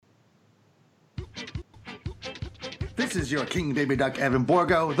This is your King Baby Duck Evan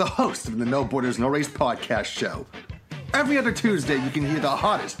Borgo, the host of the No Borders No Race podcast show. Every other Tuesday, you can hear the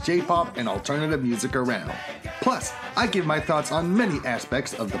hottest J-pop and alternative music around. Plus, I give my thoughts on many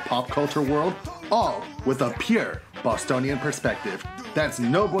aspects of the pop culture world, all with a pure Bostonian perspective. That's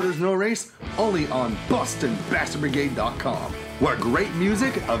No Borders No Race, only on BostonBastardBrigade.com, where great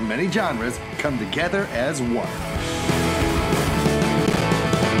music of many genres come together as one.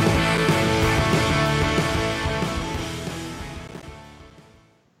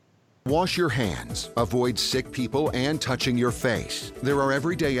 Wash your hands, avoid sick people, and touching your face. There are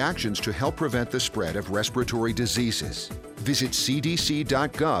everyday actions to help prevent the spread of respiratory diseases. Visit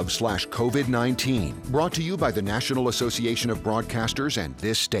cdc.gov/COVID-19. Brought to you by the National Association of Broadcasters and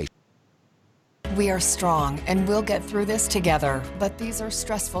this station. We are strong and we'll get through this together. But these are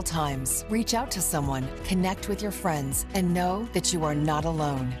stressful times. Reach out to someone, connect with your friends, and know that you are not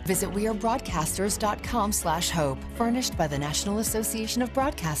alone. Visit wearebroadcasters.com/hope. Furnished by the National Association of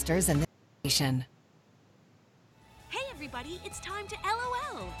Broadcasters and this station. Hey everybody, it's time to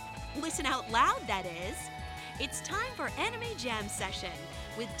LOL. Listen out loud, that is. It's time for Anime Jam Session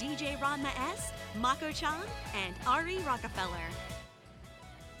with DJ Ranma S, Mako-chan, and Ari Rockefeller.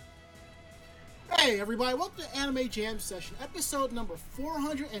 Hey everybody, welcome to Anime Jam Session, episode number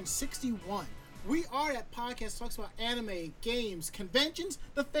 461. We are that podcast that talks about anime, games, conventions,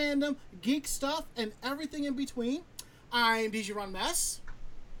 the fandom, geek stuff, and everything in between. I'm DJ Ron Mess.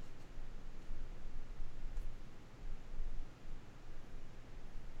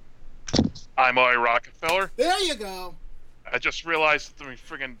 I'm Ari Rockefeller. There you go. I just realized that the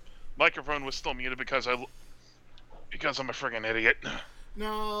friggin' microphone was still muted because I'm a friggin' idiot.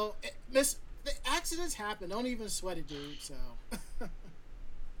 No, the accidents happen. Don't even sweat it, dude. So.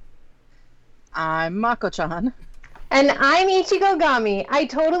 I'm Mako-chan. And I'm Ichigo Gami. I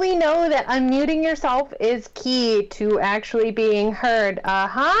totally know that unmuting yourself is key to actually being heard.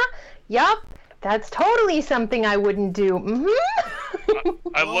 Yup. That's totally something I wouldn't do.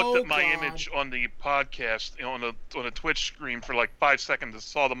 I looked at my image on the podcast, on a Twitch screen for like 5 seconds and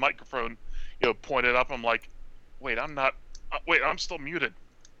saw the microphone, pointed up. I'm like, wait, I'm still muted.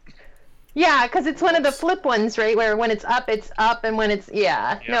 Yeah, because it's one of the flip ones, right? Where when it's up, and when it's,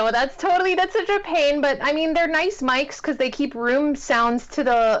 yeah. No, that's such a pain, but I mean, they're nice mics because they keep room sounds to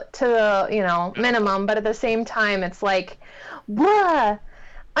the minimum, but at the same time, it's like, blah.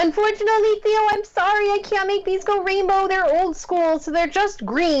 Unfortunately, Theo, I'm sorry, I can't make these go rainbow. They're old school, so they're just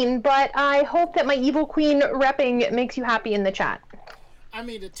green, but I hope that my Evil Queen repping makes you happy in the chat. I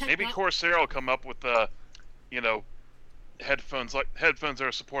mean, maybe Corsair will come up with headphones that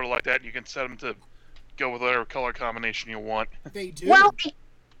are supported like that, and you can set them to go with whatever color combination you want. They do. Well,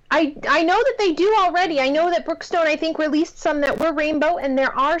 I know that they do already. I know that Brookstone, I think, released some that were rainbow, and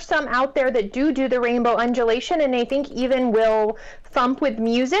there are some out there that do the rainbow undulation, and I think even will thump with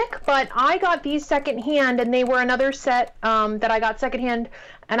music. But I got these secondhand, and they were another set that I got secondhand,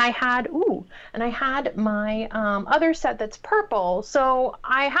 and I had my other set that's purple. So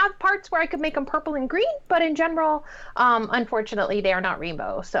I have parts where I could make them purple and green, but in general, unfortunately, they are not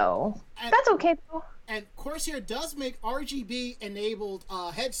rainbow. So that's okay though. And Corsair does make RGB-enabled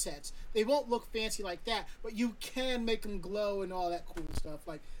headsets. They won't look fancy like that, but you can make them glow and all that cool stuff.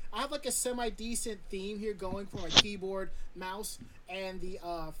 Like, I have like a semi-decent theme here going for my keyboard, mouse, and the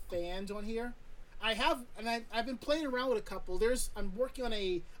fans on here. I've been playing around with a couple. I'm working on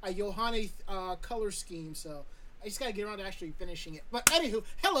a Yohane color scheme, so I just gotta get around to actually finishing it. But anywho,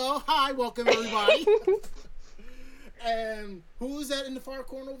 hi, welcome everybody. And who's that in the far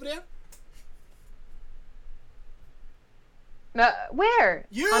corner over there? Where?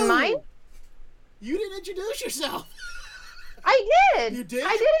 You! On mine? You didn't introduce yourself. I did. You did?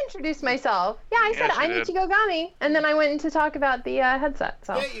 I did introduce myself. Yeah, I said I'm Ichigo Gami, and then I went in to talk about the headset.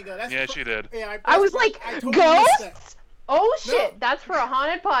 So. There you go. She did. Yeah, I was like, totally ghosts? Oh shit! No. That's for a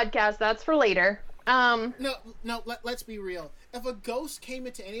haunted podcast. That's for later. No. Let's be real. If a ghost came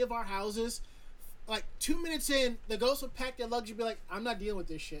into any of our houses, like 2 minutes in, the ghost would pack their luggage and be like, "I'm not dealing with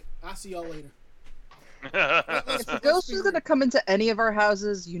this shit. I'll see y'all later." If the ghost was going to come into any of our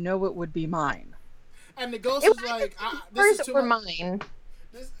houses, it would be mine. And the ghost is like, "This is too much." Mine.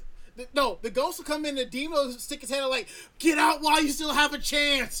 The ghost will come in. The demon will stick his head out like, "Get out while you still have a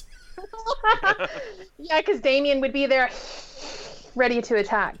chance." Yeah, because Damien would be there, ready to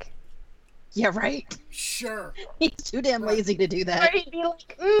attack. Yeah, right. Sure. He's too damn lazy to do that. Or he'd be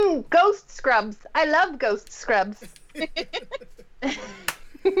like, ghost scrubs. I love ghost scrubs.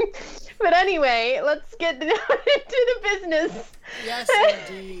 But anyway, let's get down into the business. Yes,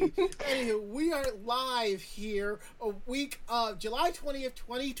 indeed. Anywho, we are live here a week of July 20th,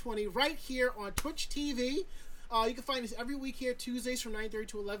 2020, right here on Twitch TV. You can find us every week here, Tuesdays from 9:30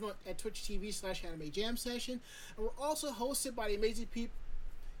 to 11 at Twitch TV/Anime Jam Session. And we're also hosted by the amazing people,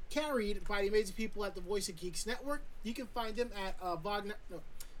 carried by the amazing people at the Voice of Geeks Network. You can find them at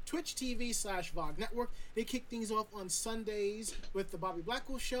Twitch TV/VOG Network. They kick things off on Sundays with the Bobby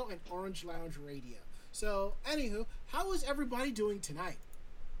Blackwell Show and Orange Lounge Radio. So, anywho, how is everybody doing tonight?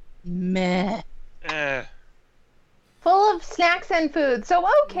 Meh. Full of snacks and food, so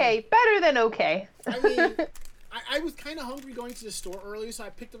okay, better than okay. I mean, I was kind of hungry going to the store earlier, so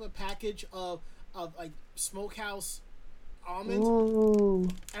I picked up a package of like Smokehouse almonds. Ooh.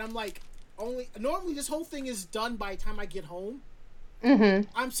 And I'm like, normally this whole thing is done by the time I get home. Mm-hmm.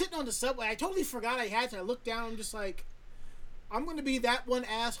 I'm sitting on the subway. I totally forgot I had to. I look down. I'm just like, I'm going to be that one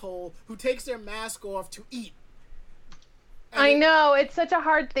asshole who takes their mask off to eat. I know, it's such a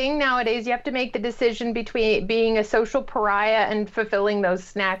hard thing nowadays. You have to make the decision between being a social pariah and fulfilling those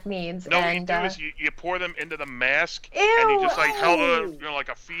snack needs. No, and, what you do is you pour them into the mask, Ew, and you just like held it, like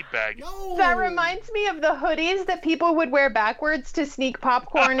a feed bag. No. That reminds me of the hoodies that people would wear backwards to sneak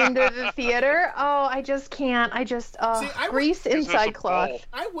popcorn into the theater. Oh, I just can't. Grease inside cloth.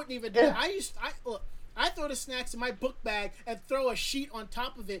 I wouldn't even do that. I throw the snacks in my book bag and throw a sheet on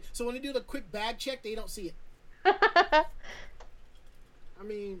top of it, so when they do the quick bag check, they don't see it. I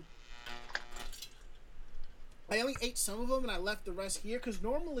mean, I only ate some of them and I left the rest here because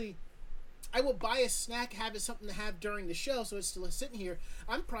normally I will buy a snack, have it something to have during the show, so it's still sitting here.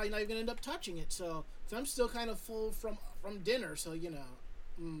 I'm probably not even gonna end up touching it, so I'm still kind of full from dinner. So Anywho,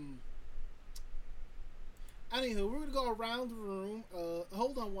 we're gonna go around the room.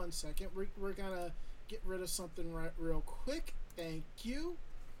 Hold on one second. We're gonna get rid of something real quick. Thank you.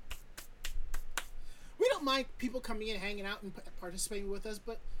 We don't mind people coming in, hanging out, and participating with us,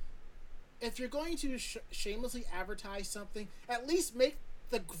 but if you're going to shamelessly advertise something, at least make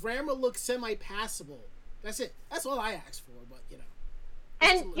the grammar look semi-passable. That's it. That's all I ask for, but,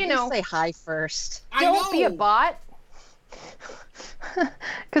 And, say hi first. Don't be a bot.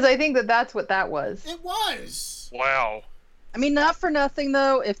 Because I think that's what that was. It was! Wow. I mean, not for nothing,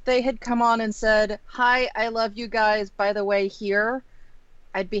 though. If they had come on and said, hi, I love you guys, by the way, here,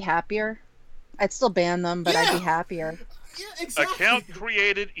 I'd be happier. I'd still ban them, but I'd be happier. Yeah, exactly. Account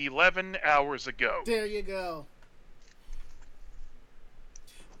created 11 hours ago. There you go.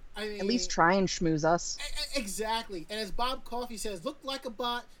 I mean, at least try and schmooze us. Exactly. And as Bob Coffee says, look like a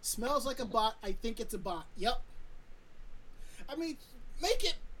bot, smells like a bot, I think it's a bot. Yep. I mean, make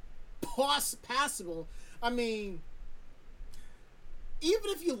it passable. I mean,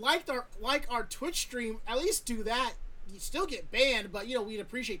 even if you like our Twitch stream, at least do that. You still get banned, but we'd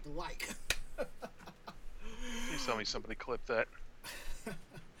appreciate the like. Please tell me somebody clipped that.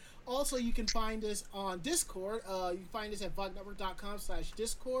 Also, you can find us on Discord. You can find us at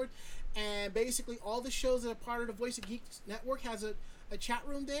vognetwork.com/Discord. And basically, all the shows that are part of the Voice of Geeks Network has a chat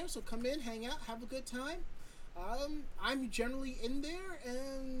room there. So come in, hang out, have a good time. I'm generally in there,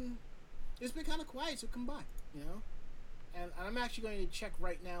 and it's been kind of quiet, so come by, And I'm actually going to check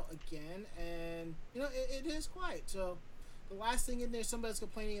right now again, and, it is quiet. So the last thing in there, somebody's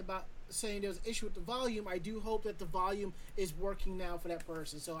complaining about saying there's an issue with the volume. I do hope that the volume is working now for that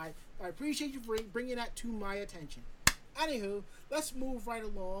person. So I appreciate you for bringing that to my attention. Anywho, let's move right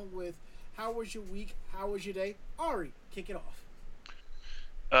along with how was your week? How was your day? Ari, kick it off.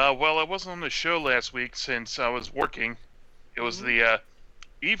 Well, I wasn't on the show last week since I was working. It was the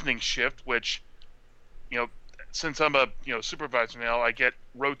evening shift, which, since I'm a supervisor now, I get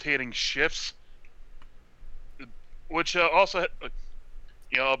rotating shifts, which also,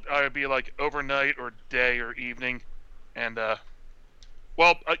 I'd be like overnight or day or evening, and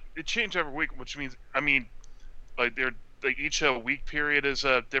it changed every week, which means each week period is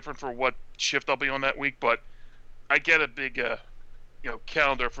different for what shift I'll be on that week, but I get a big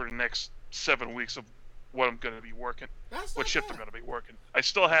calendar for the next 7 weeks of what I'm going to be working, what shift I'm going to be working. I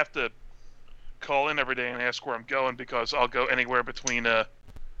still have to call in every day and ask where I'm going, because I'll go anywhere between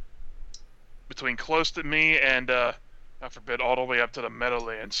close to me and God forbid all the way up to the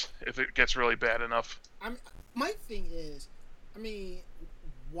Meadowlands if it gets really bad enough. My thing is,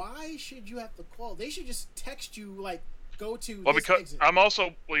 why should you have to call? They should just text you, like, go to this because exit. I'm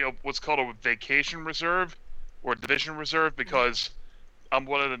also what's called a vacation reserve or division reserve, because I'm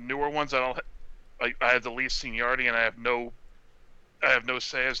one of the newer ones. I have the least seniority, and I have no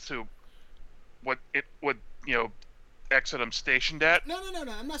say as to what exit I'm stationed at. No.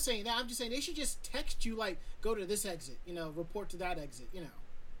 I'm not saying that. I'm just saying they should just text you, like, go to this exit. Report to that exit.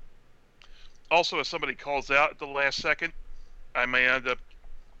 Also, if somebody calls out at the last second, I may end up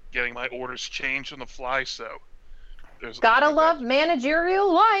getting my orders changed on the fly. So Gotta love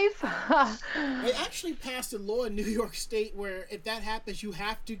managerial life. They actually passed a law in New York State where if that happens, you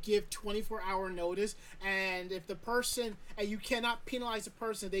have to give 24-hour notice, and if the person, and you cannot penalize the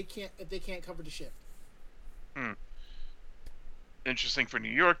person if they can't cover the shift. Interesting for New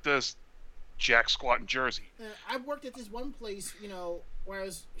York, does jack squat in Jersey. I worked at this one place, where I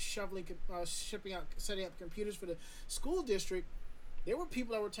was setting up computers for the school district. There were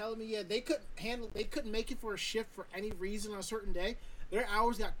people that were telling me, they couldn't make it for a shift for any reason on a certain day. Their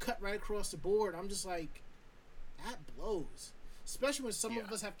hours got cut right across the board. I'm just like, that blows. Especially when some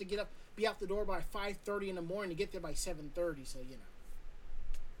of us have to be out the door by 5:30 in the morning to get there by 7:30. So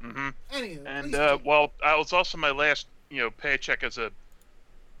Anyway, and I was also my last paycheck as a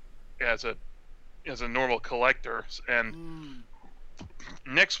normal collector, and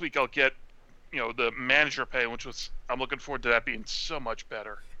next week I'll get the manager pay, I'm looking forward to that being so much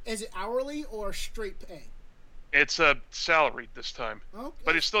better. Is it hourly or straight pay? It's a salary this time,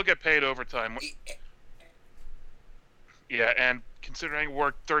 but you still get paid overtime. Yeah, and considering I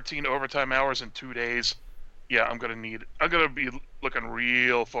worked 13 overtime hours in 2 days, I'm gonna be looking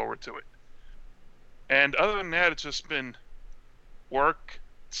real forward to it. And other than that, it's just been work,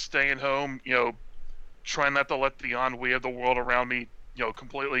 staying home, trying not to let the ennui of the world around me,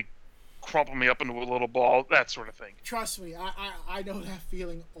 completely crumple me up into a little ball, that sort of thing. Trust me, I know that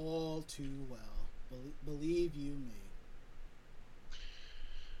feeling all too well. Believe you me.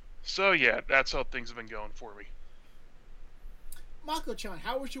 So that's how things have been going for me. Mako-chan,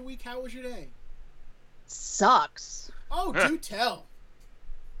 how was your week? How was your day? Sucks. Oh, do tell.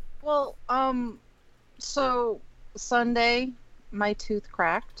 Well, so Sunday, my tooth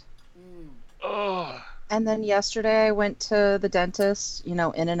cracked. Oh. And then yesterday I went to the dentist, in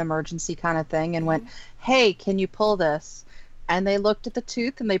an emergency kind of thing, and went, hey, can you pull this? And they looked at the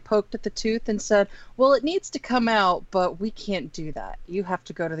tooth and they poked at the tooth and said, well, it needs to come out, but we can't do that. You have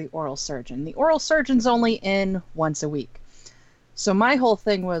to go to the oral surgeon. The oral surgeon's only in once a week. So my whole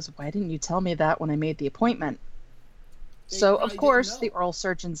thing was, why didn't you tell me that when I made the appointment? So, of course, the oral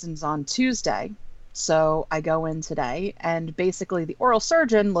surgeon's is on Tuesday. So I go in today, and basically the oral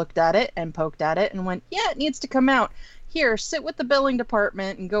surgeon looked at it and poked at it and went, yeah, it needs to come out. Here, sit with the billing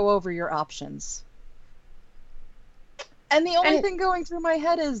department and go over your options. And the only thing going through my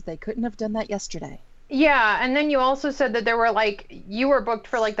head is they couldn't have done that yesterday. Yeah, and then you also said that there were you were booked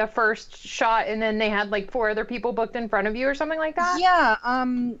for the first shot, and then they had 4 other people booked in front of you or something like that? Yeah.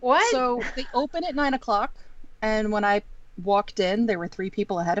 What? So they open at 9:00, and when I walked in, there were 3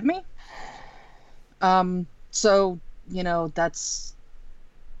 people ahead of me. So, that's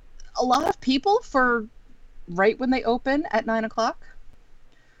a lot of people for right when they open at 9:00.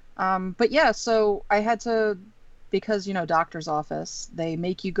 But so I had to, because, doctor's office, they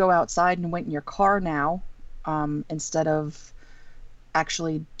make you go outside and wait in your car now, instead of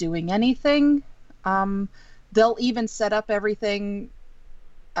actually doing anything. They'll even set up everything,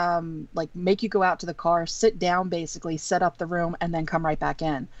 make you go out to the car, sit down, basically set up the room, and then come right back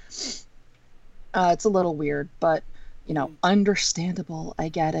in. It's a little weird, but, understandable. I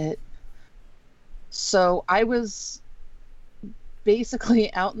get it. So I was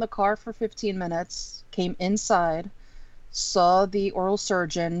basically out in the car for 15 minutes, came inside, saw the oral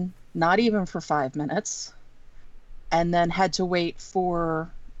surgeon, not even for 5 minutes, and then had to wait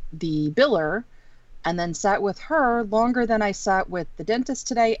for the biller, and then sat with her longer than I sat with the dentist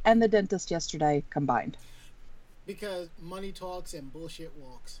today and the dentist yesterday combined. Because money talks and bullshit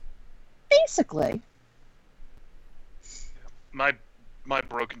walks. Basically. My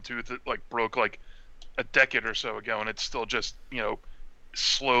broken tooth broke a decade or so ago, and it's still just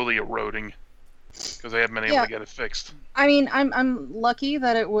slowly eroding because I haven't been able to get it fixed. I mean, I'm lucky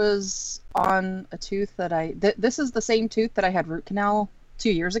that it was on a tooth that this is the same tooth that I had root canal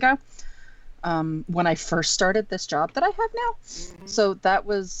 2 years ago, when I first started this job that I have now. Mm-hmm. So that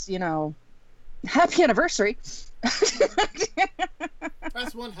was, happy anniversary.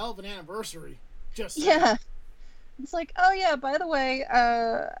 That's one hell of an anniversary. Just yeah. It's oh yeah, by the way,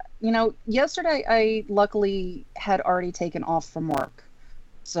 yesterday I luckily had already taken off from work.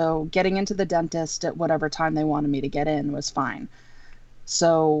 So getting into the dentist at whatever time they wanted me to get in was fine.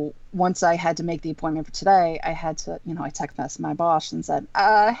 So once I had to make the appointment for today, I had to, I text messaged my boss and said,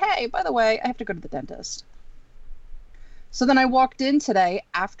 hey, by the way, I have to go to the dentist. So then I walked in today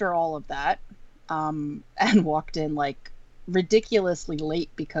after all of that, and walked in ridiculously late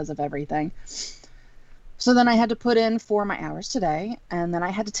because of everything. So then I had to put in 4 of my hours today, and then I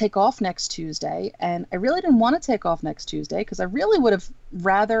had to take off next Tuesday, and I really didn't want to take off next Tuesday because I really would have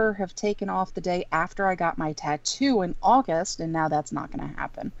rather have taken off the day after I got my tattoo in August, and now that's not going to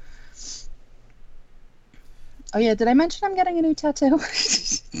happen. Oh yeah, did I mention I'm getting a new tattoo?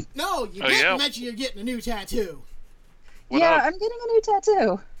 No, you didn't mention you're getting a new tattoo. I'm getting a new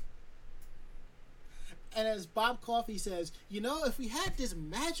tattoo. And as Bob Coffey says, if we had this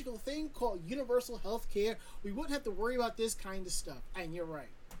magical thing called universal health care, we wouldn't have to worry about this kind of stuff. And you're right.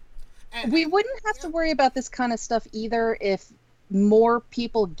 And we wouldn't have to worry about this kind of stuff either if more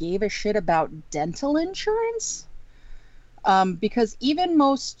people gave a shit about dental insurance. Because even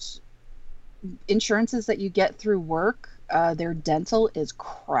most insurances that you get through work, their dental is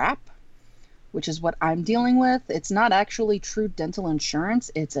crap, which is what I'm dealing with. It's not actually true dental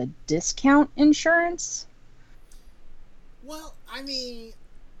insurance. It's a discount insurance. Well, I mean,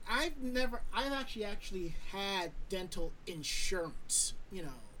 I've actually had dental insurance,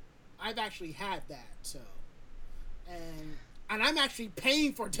 I've actually had that, so. And I'm actually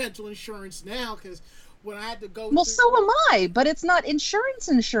paying for dental insurance now because when I had to go so am I, but it's not insurance.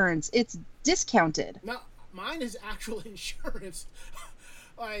 It's discounted. No, mine is actual insurance.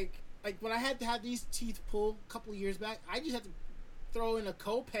 Like when I had to have these teeth pulled a couple of years back, I just had to throw in a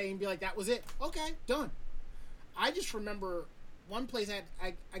copay and be like, that was it. Okay, done. I just remember one place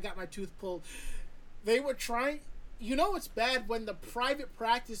I got my tooth pulled. They were trying... it's bad when the private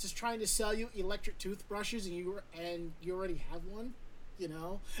practice is trying to sell you electric toothbrushes and you already have one, and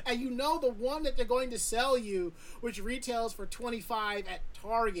the one that they're going to sell you, which retails for $25 at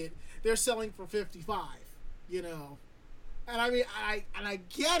Target, they're selling for $55, And I mean, I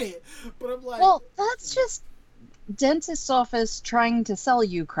get it, but I'm like... Well, that's just dentist's office trying to sell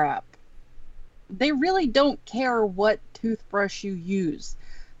you crap. They really don't care what toothbrush you use.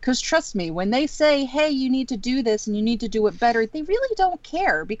 Because trust me, when they say, hey, you need to do this and you need to do it better, they really don't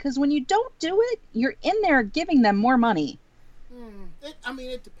care. Because when you don't do it, you're in there giving them more money.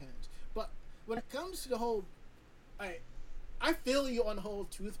 It depends. But when it comes to the whole... I feel you on the whole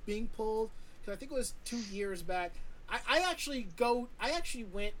tooth being pulled. Because I think it was 2 years back. I actually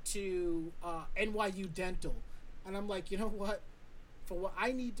went to NYU Dental. And I'm like, you know what? For what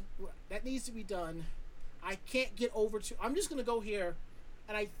that needs to be done, I can't get over to... I'm just going to go here...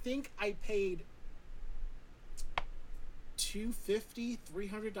 And I think I paid $250,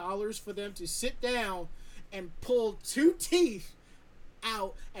 $300 for them to sit down and pull 2 teeth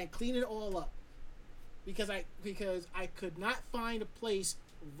out and clean it all up. Because I could not find a place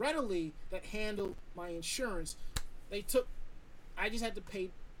readily that handled my insurance. I just had to pay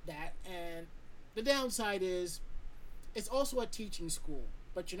that. And the downside is it's also a teaching school.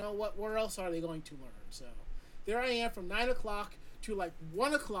 But you know what? Where else are they going to learn? So there I am from 9 o'clock to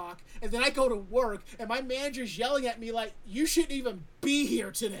 1 o'clock, and then I go to work, and my manager's yelling at me like, you shouldn't even be here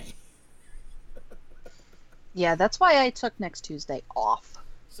today. Yeah, that's why I took next Tuesday off.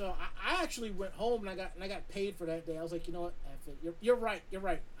 So I actually went home, and I got paid for that day. I was like, you know what, you're right.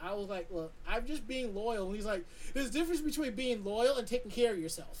 I was like, look, I'm just being loyal. And he's like, there's a difference between being loyal and taking care of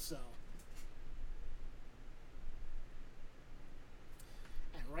yourself, so.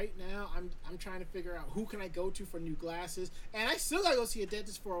 Right now, I'm trying to figure out who can I go to for new glasses, and I still gotta go see a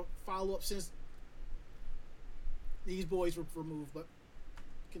dentist for a follow-up since these boys were removed. But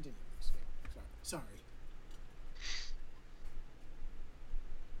continue. Sorry.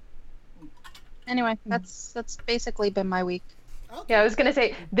 Anyway, that's basically been my week. Okay. Yeah, I was gonna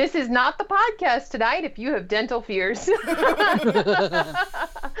say this is not the podcast tonight. If you have dental fears,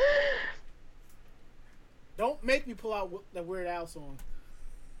 don't make me pull out the Weird Al song.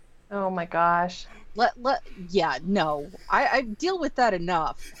 Oh my gosh. No. I deal with that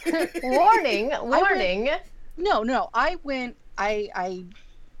enough. Warning. I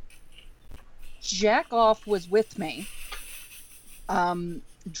Jack Off was with me.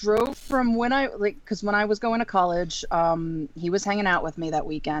 Drove from because when I was going to college, he was hanging out with me that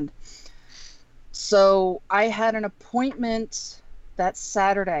weekend. So I had an appointment that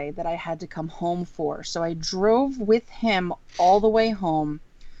Saturday that I had to come home for. So I drove with him all the way home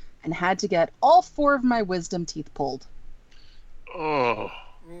and had to get all 4 of my wisdom teeth pulled. Oh.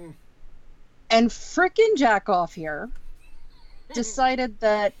 And frickin' Jack Off here decided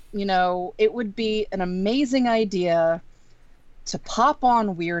that, it would be an amazing idea to pop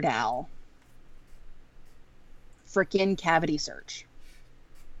on Weird Al. Frickin' Cavity Search.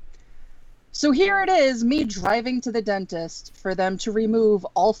 So here it is, me driving to the dentist for them to remove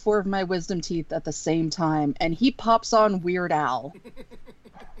all 4 of my wisdom teeth at the same time, and he pops on Weird Al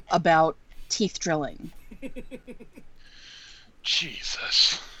about teeth drilling.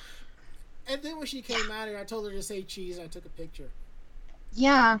 Jesus. And then when she came out here, I told her to say cheese, and I took a picture.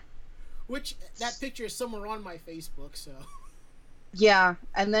 Yeah. Which, that picture is somewhere on my Facebook, so... Yeah,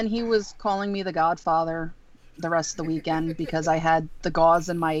 and then he was calling me the Godfather. the rest of the weekend because I had the gauze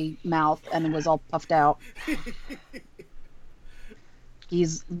in my mouth and it was all puffed out.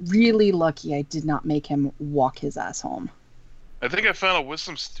 He's really lucky I did not make him walk his ass home. I think I found a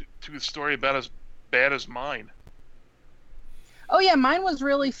wisdom tooth story about as bad as mine. Oh yeah, mine was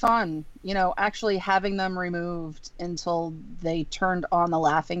really fun. You know, actually having them removed until they turned on the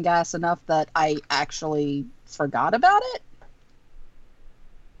laughing gas enough that I actually forgot about it.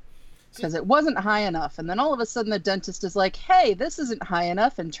 Because it wasn't high enough. And then all of a sudden the dentist is like, hey, this isn't high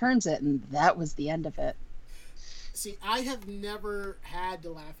enough, and turns it, and that was the end of it. See, I have never had the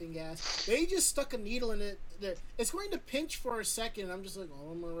laughing gas. They just stuck a needle in it. It's going to pinch for a second. I'm just like,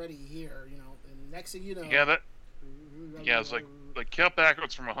 oh, I'm already here, you know. And next thing you know... Yeah, it's like count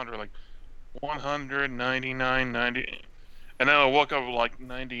backwards from 100, like 100, 99, 90. And then I woke up like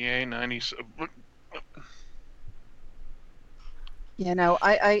 98, 90... You know,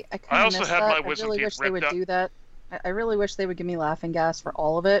 I kind of also had my I wisdom really teeth wish they would ripped out. do that. I really wish they would give me laughing gas for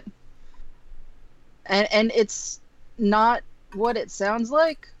all of it. And it's not what it sounds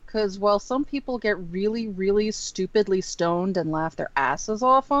like, because while some people get really, really stupidly stoned and laugh their asses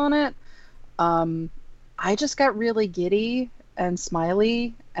off on it, I just got really giddy and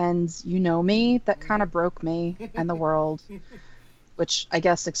smiley, and you know me, that kind of broke me and the world, which I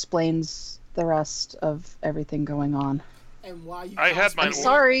guess explains the rest of everything going on. And why you I'm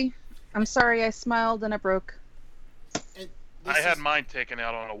sorry I smiled and it broke. I had mine taken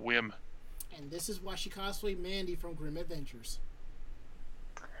out on a whim. And this is why she cosplayed Mandy from Grim Adventures.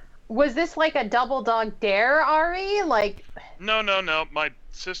 Was this like a double dog dare, Ari? Like... No. My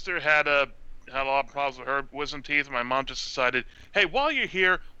sister had a lot of problems with her wisdom teeth, and my mom just decided, hey, while you're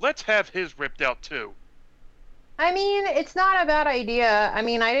here, let's have his ripped out too. I mean, it's not a bad idea. I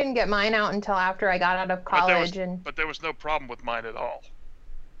mean, I didn't get mine out until after I got out of college, but there was no problem with mine at all.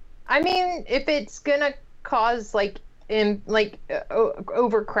 I mean, if it's gonna cause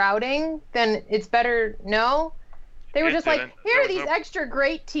overcrowding, then it's better no. They were just like, here are these extra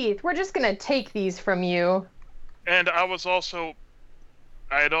great teeth. We're just gonna take these from you. And I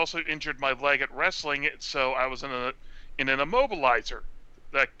had also injured my leg at wrestling, so I was in an immobilizer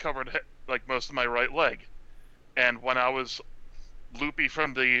that covered like most of my right leg. And when I was loopy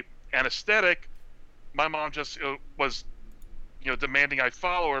from the anesthetic, my mom just was, demanding I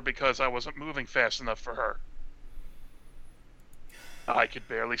follow her because I wasn't moving fast enough for her. I could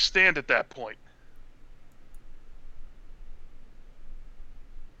barely stand at that point.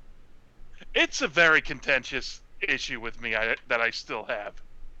 It's a very contentious issue with me that I still have.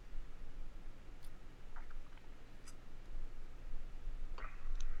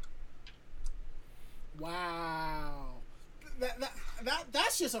 Wow.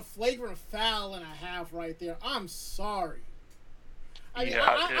 That's just a flagrant foul and a half right there. I'm sorry. I mean,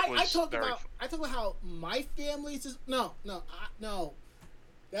 I talk about how my family is just, no.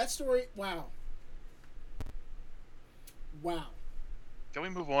 That story, wow. Can we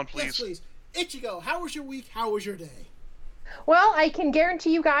move on, please? Yes, please. Ichigo, how was your week? How was your day? Well, I can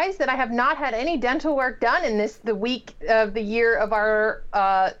guarantee you guys that I have not had any dental work done in the week of the year of our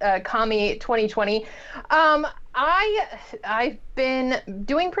Kami 2020. I've been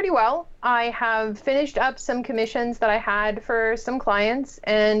doing pretty well. I have finished up some commissions that I had for some clients,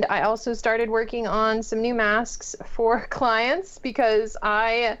 and I also started working on some new masks for clients because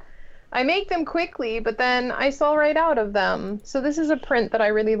I make them quickly, but then I sell right out of them. So this is a print that I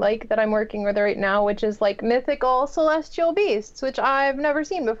really like that I'm working with right now, which is like mythical celestial beasts, which I've never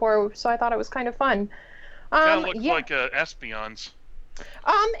seen before, so I thought it was kind of fun. Kind of looks like Espeons.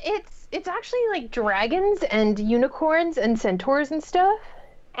 It's actually like dragons and unicorns and centaurs and stuff.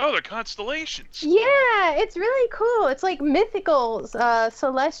 Oh, they're constellations. Yeah, it's really cool. It's like mythical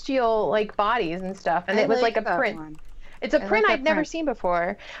celestial like bodies and stuff, and it was like a print. One. It's a print I'd never seen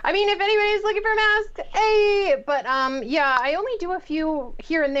before. I mean, if anybody's looking for masks, hey! But yeah, I only do a few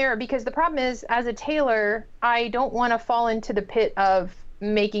here and there because the problem is, as a tailor, I don't want to fall into the pit of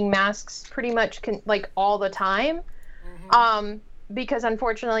making masks pretty much like all the time. Mm-hmm. Because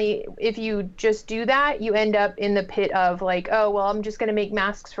unfortunately, if you just do that, you end up in the pit of like, oh, well, I'm just going to make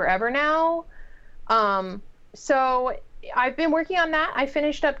masks forever now. So I've been working on that. I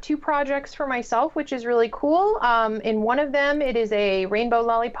finished up 2 projects for myself, which is really cool. In one of them, it is a rainbow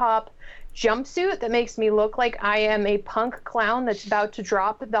lollipop jumpsuit that makes me look like I am a punk clown that's about to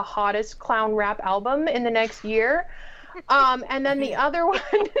drop the hottest clown rap album in the next year. And then the other one,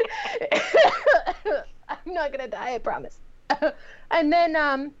 I'm not going to die, I promise. And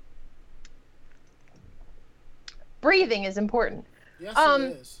then breathing is important. Yes,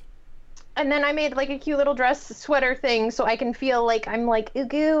 it is. and then I made like a cute little dress sweater thing so I can feel like I'm like,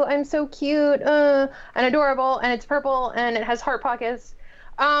 ooh, I'm so cute, and adorable, and it's purple and it has heart pockets.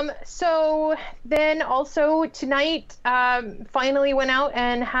 So then also tonight, finally went out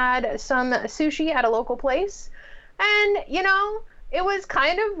and had some sushi at a local place. And, you know, it was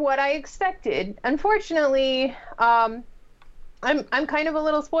kind of what I expected. Unfortunately, I'm kind of a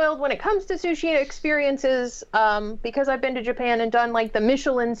little spoiled when it comes to sushi experiences, because I've been to Japan and done like the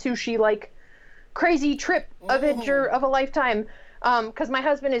Michelin sushi, like crazy trip adventure of a lifetime. Because my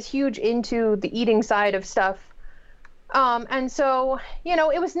husband is huge into the eating side of stuff. And so, you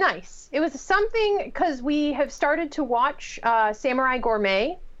know, it was nice. It was something, because we have started to watch Samurai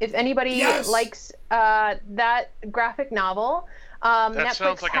Gourmet. If anybody likes that graphic novel, that Netflix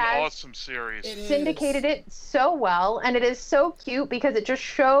sounds like has an awesome series. syndicated it so well, and it is so cute because it just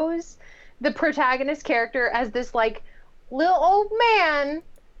shows the protagonist character as this like little old man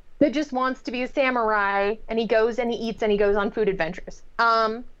that just wants to be a samurai, and he goes and he eats and he goes on food adventures.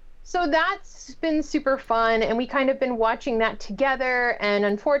 So that's been super fun, and we kind of been watching that together, and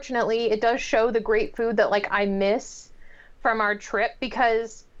unfortunately it does show the great food that like I miss from our trip,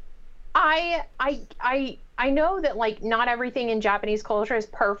 because I know that like not everything in Japanese culture is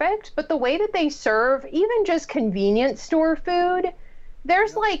perfect, but the way that they serve even just convenience store food,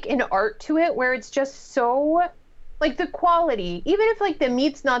 there's like an art to it where it's just so like the quality, even if like the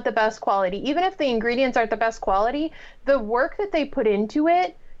meat's not the best quality, even if the ingredients aren't the best quality, the work that they put into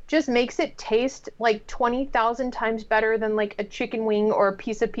it just makes it taste like 20,000 times better than like a chicken wing or a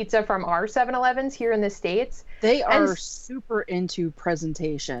piece of pizza from our 7-Elevens here in the States. They are super into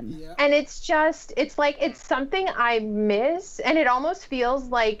presentation. Yeah. And it's like, it's something I miss, and it almost feels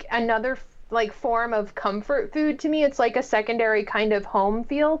like another like form of comfort food to me. It's like a secondary kind of home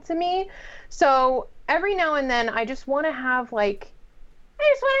feel to me. So every now and then I just want to have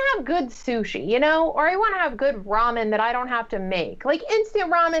good sushi, you know, or I want to have good ramen that I don't have to make. Like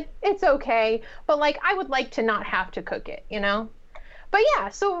instant ramen, it's okay, but like I would like to not have to cook it, you know? But yeah,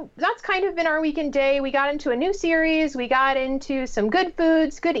 so that's kind of been our weekend day. We got into a new series, we got into some good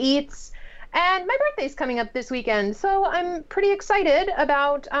foods, good eats, and my birthday's coming up this weekend, so I'm pretty excited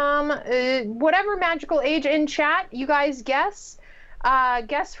about whatever magical age in chat you guys guess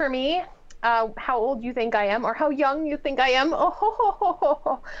for me. How old you think I am, or how young you think I am.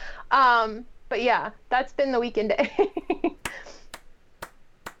 But yeah, that's been the weekend day.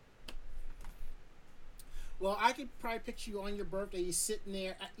 Well, I could probably picture you on your birthday, you sitting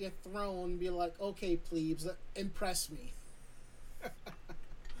there at your throne and be like, okay, plebes, impress me.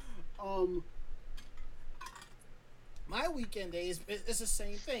 My weekend day is the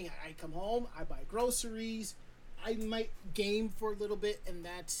same thing. I come home, I buy groceries, I might game for a little bit, and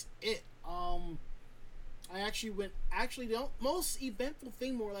that's it. The most eventful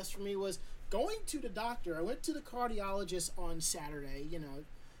thing, more or less, for me was going to the doctor. I went to the cardiologist on Saturday, you know,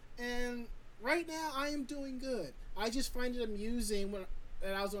 and right now I am doing good. I just find it amusing when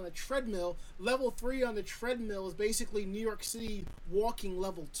I was on a treadmill. Level 3 on the treadmill is basically New York City walking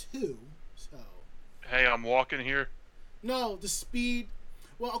level 2. So. Hey, I'm walking here. No, the speed.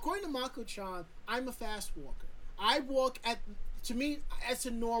 Well, according to Mako-chan, I'm a fast walker. I walk to me, that's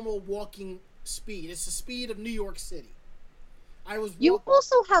a normal walking speed. It's the speed of New York City. You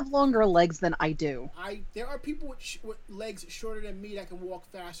also have longer legs than I do. There are people with legs shorter than me that can walk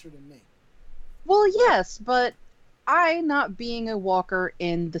faster than me. Well, yes, but I, not being a walker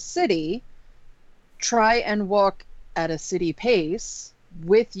in the city, try and walk at a city pace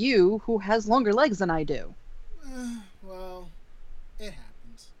with you, who has longer legs than I do. Well, it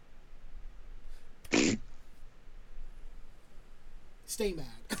happens. Stay mad.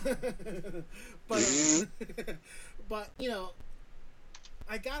 But you know,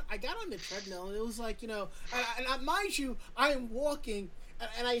 I got on the treadmill, and it was like, you know, and mind you, I am walking,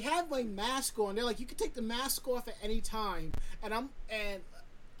 and I have my mask on. They're like, you can take the mask off at any time, and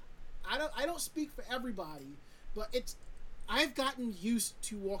I don't speak for everybody, but I've gotten used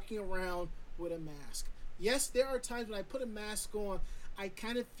to walking around with a mask. Yes, there are times when I put a mask on, I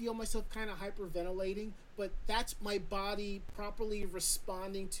kind of feel myself kind of hyperventilating, but that's my body properly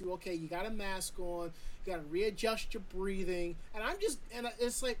responding to, okay, you got a mask on, you got to readjust your breathing, and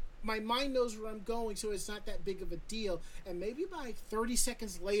it's like my mind knows where I'm going, so it's not that big of a deal. And maybe by 30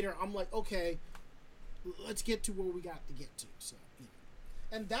 seconds later, I'm like, okay, let's get to where we got to get to. So, you know.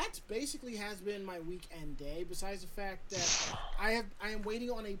 And that basically has been my weekend day, besides the fact that I am waiting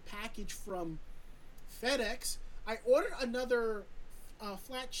on a package from FedEx. I ordered another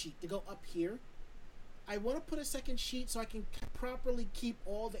flat sheet to go up here. I want to put a second sheet so I can properly keep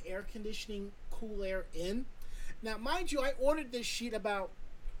all the air conditioning, cool air in. Now, mind you, I ordered this sheet about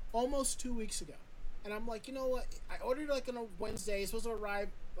almost 2 weeks ago. And I'm like, you know what? I ordered like on a Wednesday. It's supposed to arrive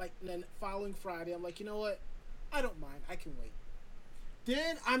like the following Friday. I'm like, you know what? I don't mind. I can wait.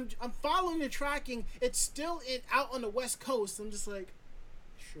 Then I'm following the tracking. It's still out on the West Coast. I'm just like,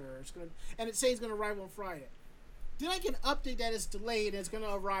 sure, it's gonna, and it says it's gonna arrive on Friday. Then I get an update that it's delayed and it's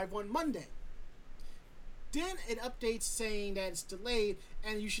gonna arrive on Monday. Then it updates saying that it's delayed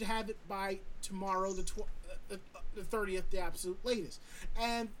and you should have it by tomorrow, the 30th, the absolute latest.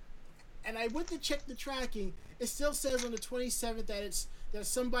 And I went to check the tracking. It still says on the 27th that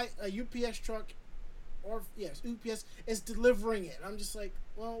somebody, a UPS truck, or yes, UPS is delivering it. I'm just like,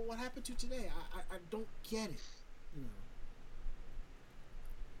 well, what happened to today? I don't get it, you know.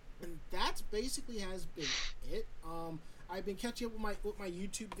 And that's basically has been it. I've been catching up with my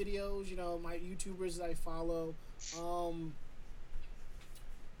YouTube videos, you know, my YouTubers that I follow.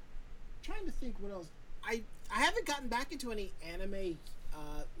 Trying to think what else. I haven't gotten back into any anime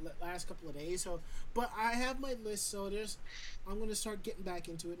last couple of days, but I have my list, so I'm going to start getting back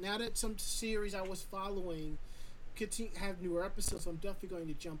into it now that some series I was following have newer episodes. I'm definitely going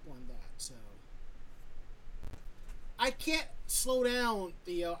to jump on that. So I can't slow down,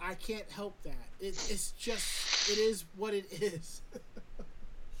 Theo. I can't help that. It's just, it is what it is.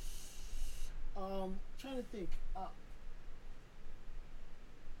 Trying to think.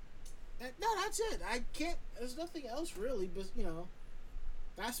 No, that's it. I can't. There's nothing else really, but you know,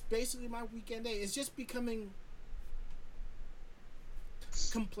 that's basically my weekend day. It's just becoming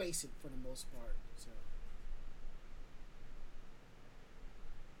complacent for the most part. So,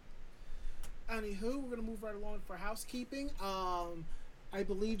 anywho, we're gonna move right along for housekeeping. I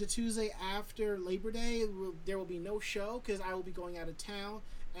believe the Tuesday after Labor Day, there will be no show because I will be going out of town,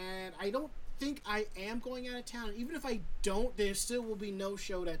 and I don't think I am going out of town. Even if I don't, there still will be no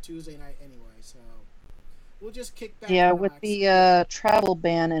show that Tuesday night anyway. So we'll just kick back. Yeah, with the travel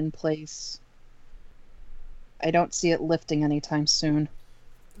ban in place, I don't see it lifting anytime soon.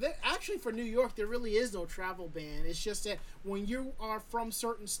 Actually, for New York, there really is no travel ban. It's just that when you are from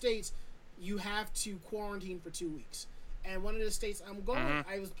certain states, you have to quarantine for 2 weeks. And one of the states I'm going,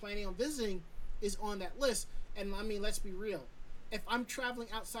 I was planning on visiting, is on that list. And I mean, let's be real. If I'm traveling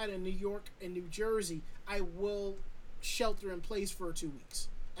outside of New York and New Jersey, I will shelter in place for 2 weeks.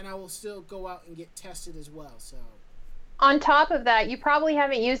 And I will still go out and get tested as well. So, on top of that, you probably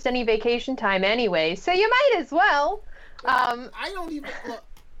haven't used any vacation time anyway, so you might as well. I don't even look.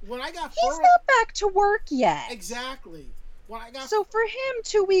 When I got he's not back to work yet. Exactly. When I got so for him,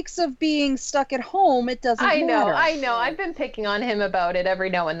 2 weeks of being stuck at home, it doesn't matter. I know. I've been picking on him about it every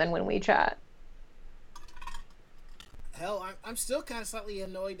now and then when we chat. Hell, I'm still kind of slightly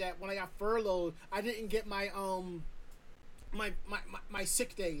annoyed that when I got furloughed, I didn't get my my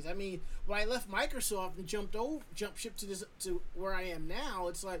sick days. I mean, when I left Microsoft and jump ship to where I am now,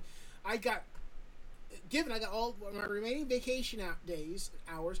 it's like I got all my remaining vacation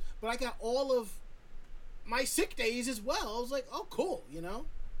hours, but I got all of my sick days as well. I was like, oh, cool, you know.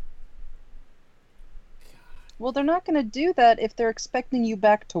 God. Well, they're not going to do that if they're expecting you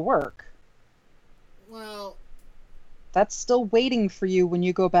back to work. Well, that's still waiting for you when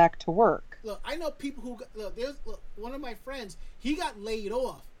you go back to work. Look, I know people who there's one of my friends. He got laid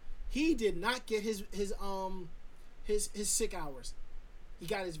off. He did not get his sick hours. He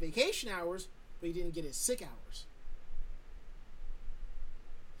got his vacation hours, but he didn't get his sick hours.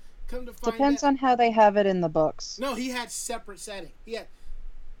 Come to find Depends on how they have it in the books. No, he had separate setting.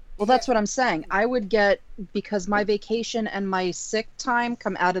 Well, that's what I'm saying. I would get, because my vacation and my sick time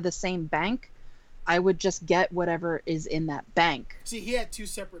come out of the same bank, I would just get whatever is in that bank. See, he had two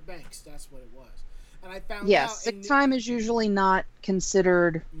separate banks. That's what it was. And I found out... Yes, sick time is usually not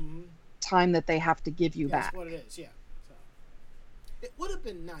considered time that they have to give you back. That's what it is, yeah. So, it would have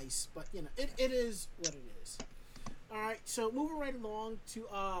been nice, but, you know, it is what it is. All right, so moving right along to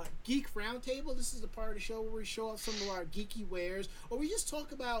Geek Roundtable. This is the part of the show where we show off some of our geeky wares, or we just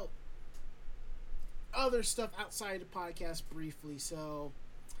talk about other stuff outside the podcast briefly. So,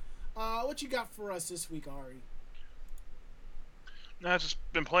 what you got for us this week, Ari? I've just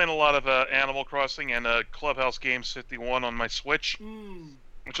been playing a lot of Animal Crossing and Clubhouse Games 51 on my Switch,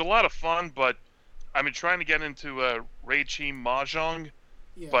 which is a lot of fun, but I've been trying to get into Reichi Mahjong,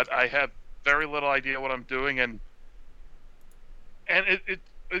 but I have very little idea what I'm doing, and it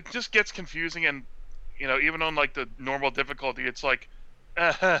just gets confusing, and you know, even on like the normal difficulty, it's like,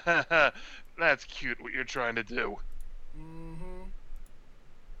 that's cute what you're trying to do.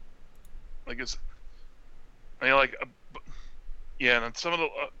 Like it's, I mean, like, yeah, and some of the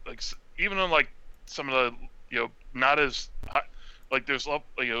like even on like some of the not as high, like there's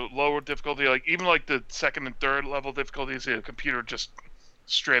lower difficulty, like even like the second and third level difficulties, the computer just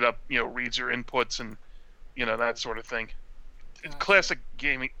straight up, reads your inputs and, that sort of thing. Classic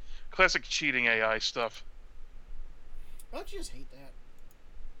gaming, classic cheating AI stuff. Don't you just hate that?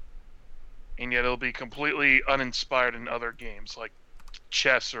 And yet it'll be completely uninspired in other games like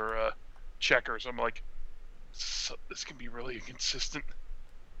chess or checkers. I'm like, this can be really inconsistent.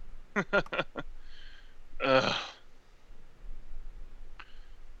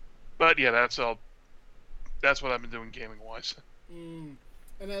 But yeah, that's all. That's what I've been doing gaming wise. And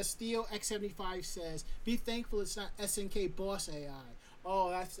as Steel X75 says, be thankful it's not SNK Boss AI. Oh,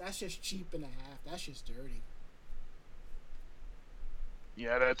 that's just cheap and a half. That's just dirty.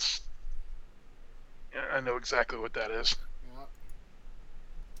 Yeah, I know exactly what that is. Yeah.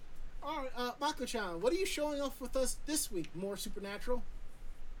 All right, Mako-chan, what are you showing off with us this week? More Supernatural?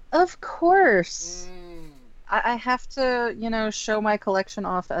 Of course. I have to, show my collection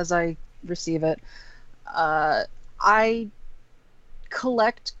off as I receive it. I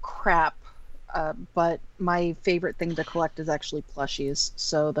collect crap, but my favorite thing to collect is actually plushies.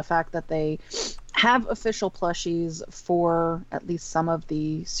 So the fact that they have official plushies for at least some of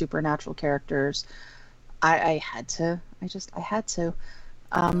the Supernatural characters, I had to. I had to.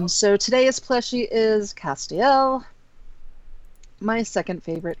 So today's plushie is Castiel, my second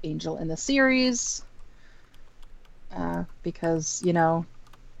favorite angel in the series. Because,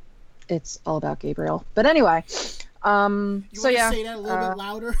 it's all about Gabriel. But anyway, you want to say that a little bit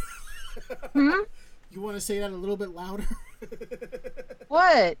louder? You want to say that a little bit louder?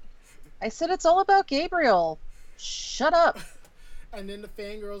 What? I said it's all about Gabriel. Shut up. And then the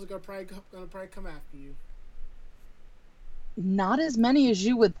fangirls are gonna probably come after you. Not as many as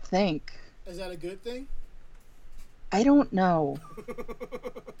you would think. Is that a good thing? I don't know.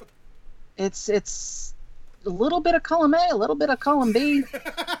 It's a little bit of column A, a little bit of column B,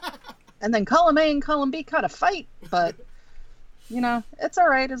 and then column A and column B kind of fight, but it's all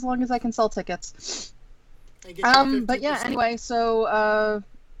right as long as I can sell tickets. But yeah, anyway, so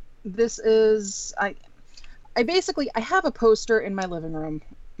this is I have a poster in my living room.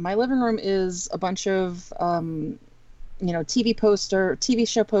 My living room is a bunch of TV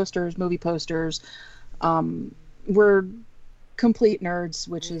show posters, movie posters. We're complete nerds,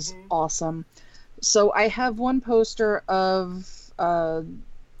 which is awesome. So I have one poster of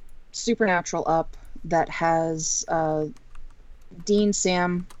Supernatural up that has Dean,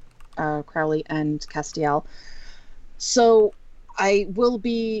 Sam, Crowley, and Castiel. So I will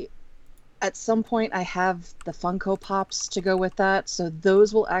be, at some point, I have the Funko Pops to go with that. So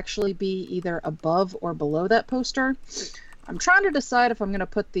those will actually be either above or below that poster. I'm trying to decide if I'm going to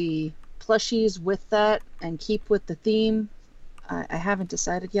put the plushies with that and keep with the theme. I haven't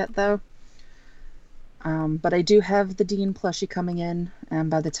decided yet, though. But I do have the Dean plushie coming in, and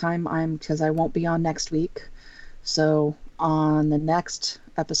by the time because I won't be on next week, so on the next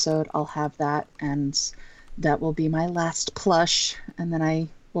episode I'll have that, and that will be my last plush, and then I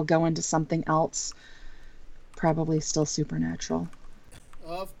will go into something else, probably still Supernatural.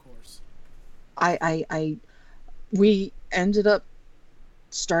 Of course. We ended up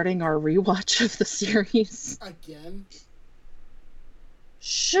starting our rewatch of the series. Again?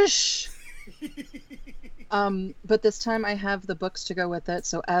 Shush! But this time I have the books to go with it,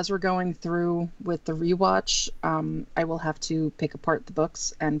 so as we're going through with the rewatch, I will have to pick apart the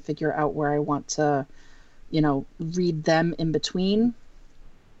books and figure out where I want to, read them in between.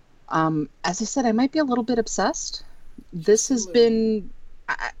 As I said, I might be a little bit obsessed. This has been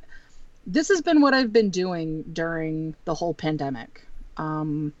what I've been doing during the whole pandemic.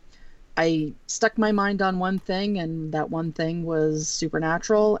 I stuck my mind on one thing, and that one thing was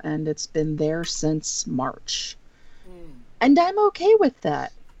Supernatural, and it's been there since March. And I'm okay with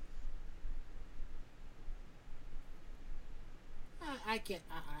that. I can't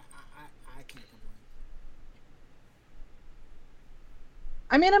complain.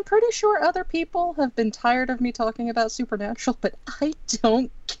 I mean, I'm pretty sure other people have been tired of me talking about Supernatural, but I don't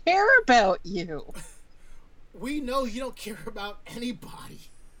care about you. We know you don't care about anybody.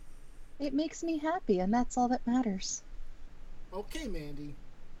 It makes me happy, and that's all that matters. Okay, Mandy.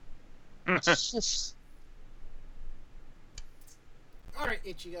 Just... All right,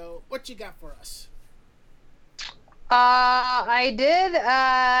 Ichigo, what you got for us? I did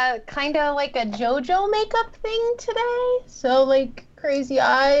kind of like a JoJo makeup thing today. So like crazy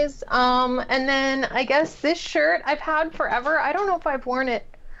eyes. And then I guess this shirt I've had forever. I don't know if I've worn it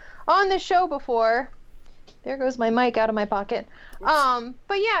on the show before. There goes my mic out of my pocket. But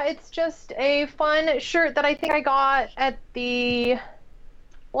yeah, it's just a fun shirt that I think I got at the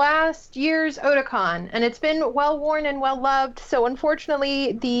last year's Otakon, and it's been well worn and well loved. So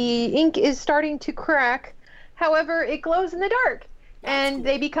unfortunately, the ink is starting to crack. However, it glows in the dark, and cool.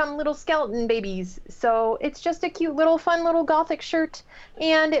 they become little skeleton babies. So it's just a cute little fun little gothic shirt,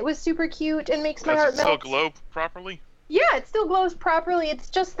 and it was super cute and makes my heart Does it melt. still glow properly? Yeah, it still glows properly. It's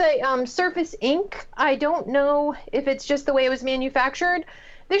just the surface ink. I don't know if it's just the way it was manufactured.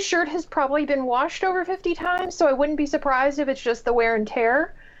 This shirt has probably been washed over 50 times, so I wouldn't be surprised if it's just the wear and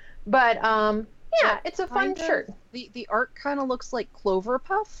tear. But yeah, it's a fun shirt. The art kind of looks like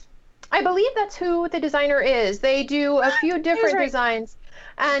Cloverpuff. I believe that's who the designer is. They do a few different right. designs.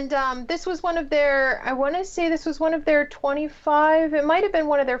 And this was one of their, I want to say this was one of their 25, it might have been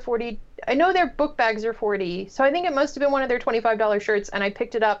one of their 40, I know their book bags are 40, so I think it must have been one of their $25 shirts, and I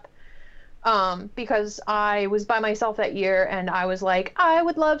picked it up because I was by myself that year, and I was like, I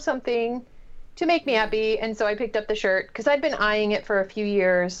would love something to make me happy, and so I picked up the shirt, because I'd been eyeing it for a few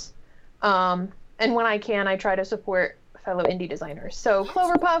years, and when I can, I try to support fellow indie designers. So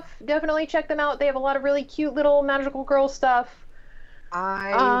Cloverpuff, definitely check them out. They have a lot of really cute little magical girl stuff.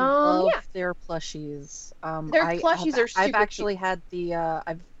 I love yeah. their plushies. Their plushies are super I've actually cute. had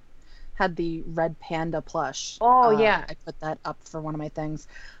I've had the red panda plush. Oh, yeah. I put that up for one of my things.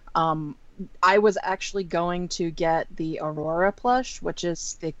 I was actually going to get the Aurora plush, which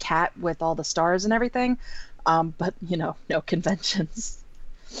is the cat with all the stars and everything. But no conventions.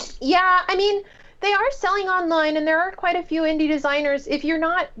 Yeah, I mean, they are selling online, and there are quite a few indie designers. If you're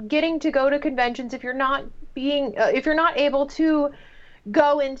not getting to go to conventions, if you're not able to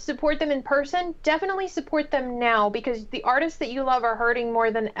go and support them in person, definitely support them now, because the artists that you love are hurting more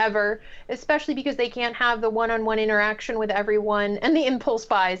than ever, especially because they can't have the one-on-one interaction with everyone and the impulse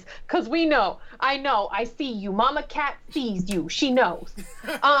buys, because I see you, Mama Cat sees you, she knows.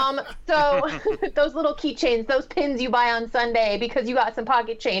 So those little keychains, those pins you buy on Sunday because you got some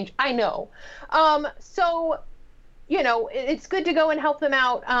pocket change, I know. So it's good to go and help them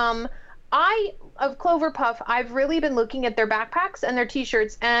out. Of Cloverpuff, I've really been looking at their backpacks and their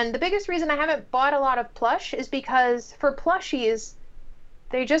t-shirts, and the biggest reason I haven't bought a lot of plush is because for plushies,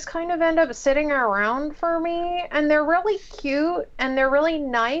 they just kind of end up sitting around for me, and they're really cute and they're really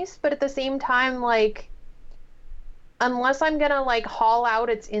nice, but at the same time, like, unless I'm gonna like haul out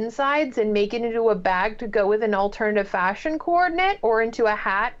its insides and make it into a bag to go with an alternative fashion coordinate or into a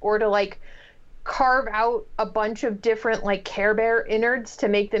hat, or to like carve out a bunch of different like Care Bear innards to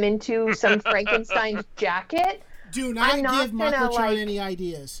make them into some Frankenstein jacket. Do not give Mako-chan any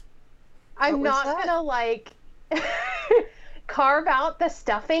ideas. I'm not gonna like carve out the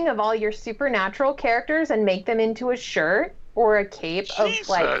stuffing of all your supernatural characters and make them into a shirt or a cape of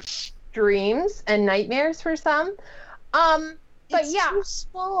like dreams and nightmares for some. But it's yeah, too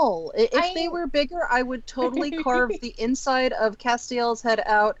small. If they were bigger, I would totally carve the inside of Castiel's head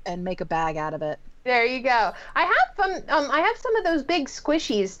out and make a bag out of it. There you go. I have some of those big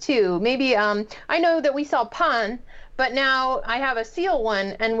squishies too. Maybe I know that we sell Pan, but now I have a seal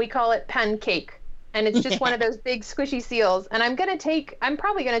one and we call it Pancake. And it's just one of those big squishy seals. And I'm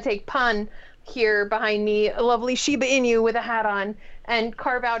probably gonna take Pan here behind me, a lovely Shiba Inu with a hat on, and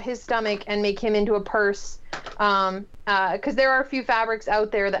carve out his stomach and make him into a purse. Because there are a few fabrics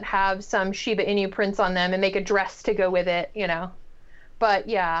out there that have some Shiba Inu prints on them and make a dress to go with it, But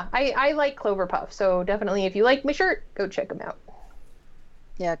yeah, I like Cloverpuff, so definitely if you like my shirt, go check them out.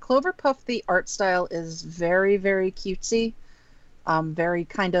 Yeah, Cloverpuff, the art style is very, very cutesy. Very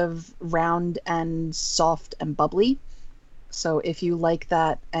kind of round and soft and bubbly. So if you like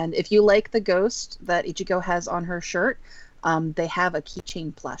that, and if you like the ghost that Ichigo has on her shirt, they have a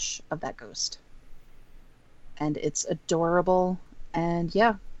keychain plush of that ghost. And it's adorable. And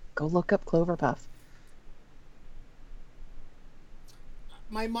yeah, go look up Cloverpuff.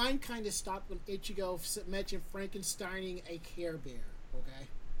 My mind kind of stopped when Ichigo mentioned Frankensteining a Care Bear, okay?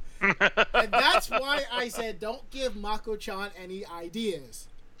 And that's why I said don't give Mako-chan any ideas.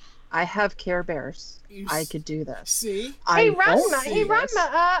 I have Care Bears. I could do this. See? Hey,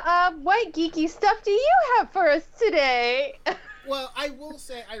 Ranma, what geeky stuff do you have for us today? Well, I will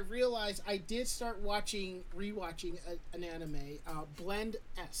say I realized I did start rewatching an anime, Blend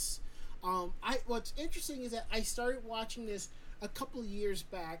S. What's interesting is that I started watching this a couple of years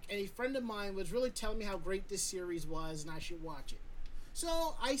back, and a friend of mine was really telling me how great this series was and I should watch it.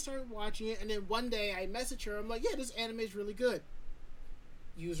 So I started watching it, and then one day I messaged her. I'm like, yeah, this anime is really good.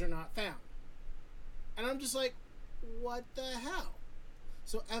 User not found. And I'm just like, what the hell?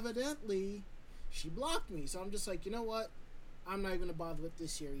 So evidently she blocked me. So I'm just like, you know what? I'm not even going to bother with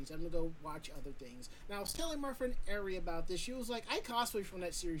this series. I'm going to go watch other things. Now, I was telling my friend Ari about this. She was like, I cosplay from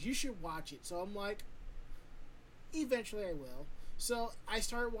that series. You should watch it. So I'm like, eventually I will. So I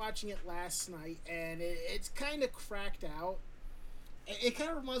started watching it last night, and it's kind of cracked out. It kind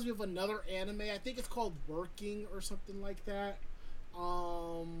of reminds me of another anime. I think it's called Working or something like that.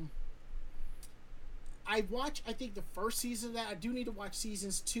 I watched, I think, the first season of that. I do need to watch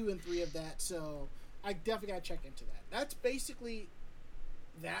seasons 2 and 3 of that, so I definitely gotta check into that. That's basically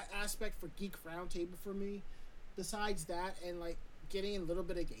that aspect for Geek Roundtable for me. Besides that, and like getting a little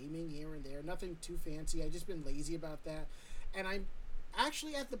bit of gaming here and there, nothing too fancy. I've just been lazy about that, and I'm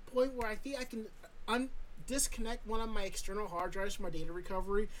actually at the point where I think I can disconnect one of my external hard drives from my data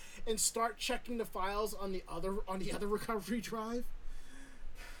recovery and start checking the files on the other recovery drive.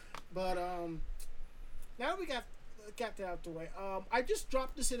 But now we got that out the way. I just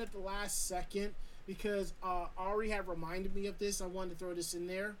dropped this in at the last second because Ari had reminded me of this. I wanted to throw this in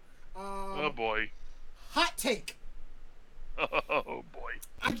there. Oh boy! Hot take. Oh boy!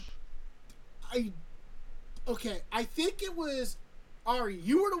 Okay. I think it was Ari.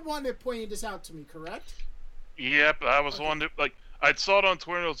 You were the one that pointed this out to me, correct? Yep, I was one that I saw it on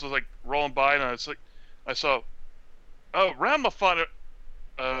Twitter. It was like rolling by, and I saw, oh, Ranma fought it.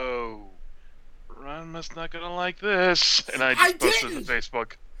 Oh, Ranma's not gonna like this, and I just posted it to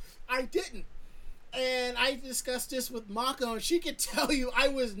Facebook. I didn't, and I discussed this with Mako, and she could tell you I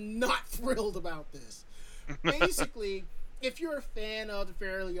was not thrilled about this. Basically, if you're a fan of the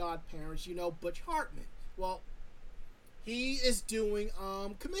Fairly Odd Parents, you know Butch Hartman. Well, he is doing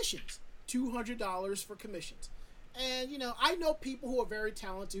commissions. $200 for commissions. And you know, I know people who are very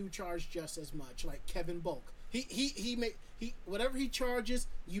talented who charge just as much, like Kevin Bulk. He whatever he charges,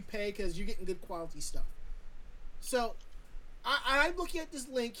 you pay because you're getting good quality stuff. So I'm looking at this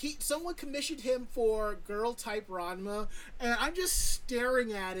link. Someone commissioned him for girl type Ranma, and I'm just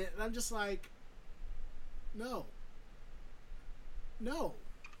staring at it, and I'm just like, no,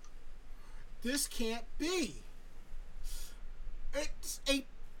 this can't be. It's a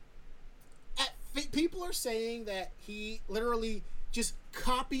people are saying that he literally just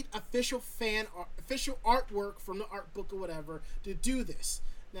copied official artwork from the art book or whatever to do this.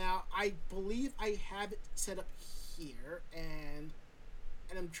 Now, I believe I have it set up here, and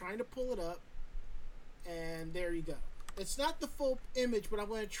I'm trying to pull it up, and there you go. It's not the full image, but I'm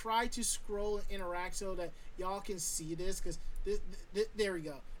going to try to scroll and interact so that y'all can see this, because there we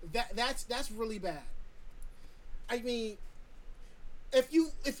go. That's really bad. I mean, if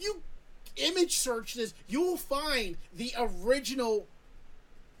you image search this, you will find the original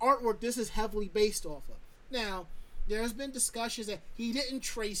artwork this is heavily based off of. Now, there's been discussions that he didn't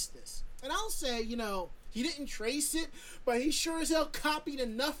trace this. And I'll say, you know, he didn't trace it, but he sure as hell copied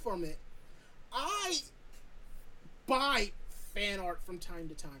enough from it. I buy fan art from time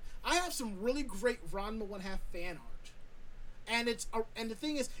to time. I have some really great Ranma 1/2 fan art. And the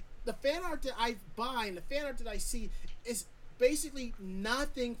thing is, the fan art that I buy and the fan art that I see is basically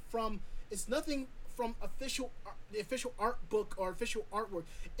nothing from the official art book or official artwork.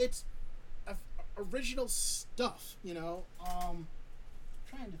 It's original stuff, you know.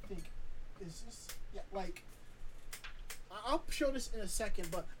 Trying to think, is this like? I'll show this in a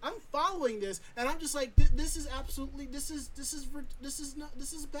second, but I'm following this, and I'm just like, this is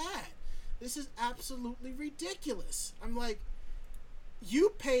bad. This is absolutely ridiculous. I'm like, you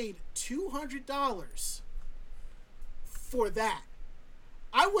paid $200 for that.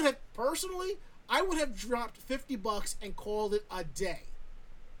 I would have dropped $50 and called it a day.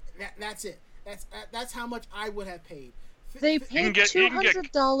 That's it. That's how much I would have paid. They paid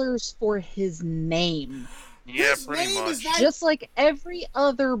 $200 for his name. Yeah, pretty much. Just like every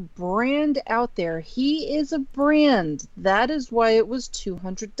other brand out there, he is a brand. That is why it was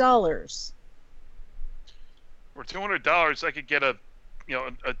 $200. For $200, I could get an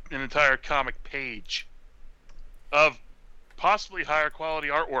entire comic page of possibly higher quality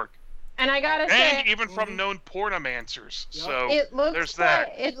artwork. And I gotta say, and even from known pornomancers. Yep. So there's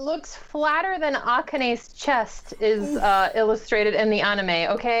that. It looks flatter than Akane's chest is illustrated in the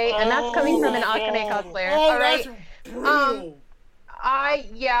anime. Okay, and that's coming from an Akane cosplayer. All right.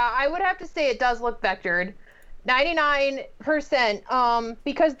 I would have to say it does look vectored, 99%.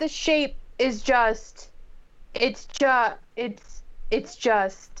 Because the shape is just,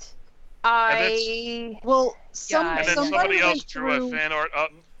 somebody else drew a fan art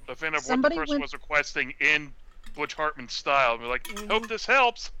up. A fan of what the person was requesting in Butch Hartman style. We're like, hope this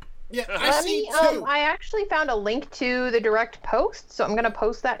helps. Yeah, I actually found a link to the direct post, so I'm going to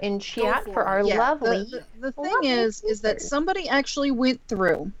post that in chat for our lovely. The thing is that somebody actually went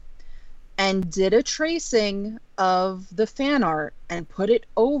through and did a tracing of the fan art and put it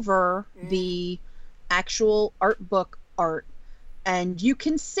over the actual art book art, and you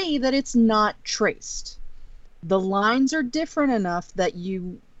can see that it's not traced. The lines are different enough that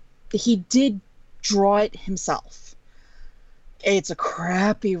he did draw it himself. It's a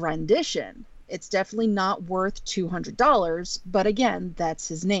crappy rendition. It's definitely not worth $200, but again, that's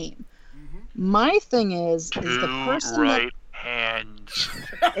his name. My thing is the person right hands.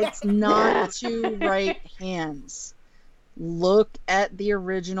 It's not two right hands. Look at the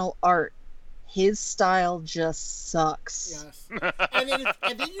original art. His style just sucks. Yes.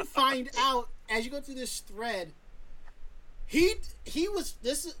 And then you find out as you go through this thread, he was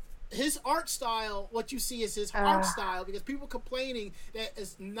his art style. What you see is his art style, because people complaining that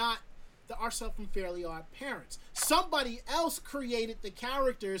it's not the art style from Fairly Odd Parents. Somebody else created the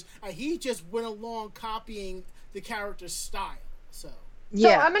characters, and he just went along copying the character's style. So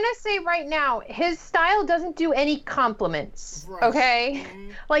Yeah. I'm gonna say right now, his style doesn't do any compliments. Right. Okay,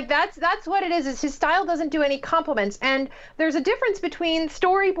 like that's what it is. Is his style doesn't do any compliments, and there's a difference between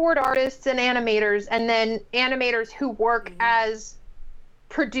storyboard artists and animators, and then animators who work as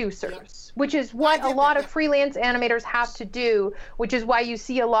producers, which is what a lot of freelance animators have to do, which is why you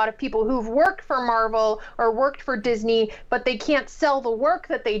see a lot of people who've worked for Marvel or worked for Disney, but they can't sell the work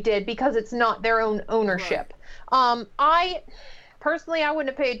that they did because it's not their own ownership. Personally, I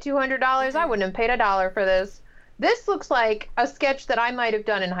wouldn't have paid $200. I wouldn't have paid $1 for this. This looks like a sketch that I might have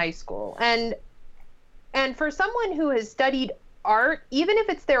done in high school. And for someone who has studied art, even if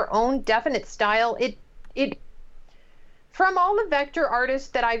it's their own definite style, it from all the vector artists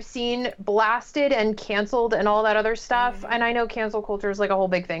that I've seen blasted and canceled and all that other stuff, and I know cancel culture is like a whole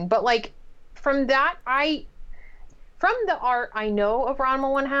big thing, but like from that, from the art I know of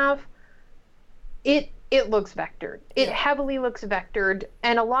Ranma 1/2, it looks vectored. It heavily looks vectored,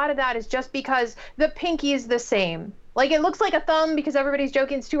 and a lot of that is just because the pinky is the same. Like, it looks like a thumb because everybody's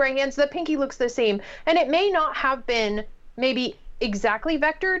joking it's two right hands. The pinky looks the same, and it may not have been maybe exactly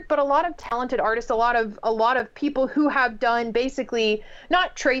vectored, but a lot of talented artists, a lot of people who have done basically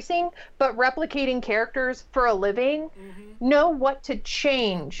not tracing but replicating characters for a living know what to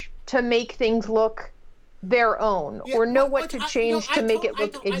change to make things look their own, or know what to change to make it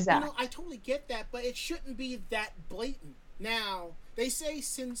look exact. I totally get that, but it shouldn't be that blatant. Now, they say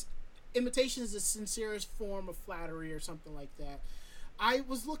since imitation is the sincerest form of flattery or something like that. I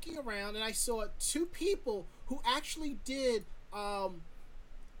was looking around and I saw two people who actually did girl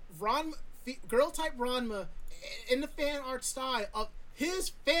type Ranma in the fan art style of his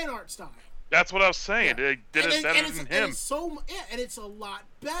fan art style. That's what I was saying. They did it better than him. And it's a lot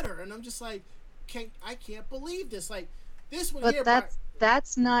better. And I'm just like, I can't believe this. Like, this one but here.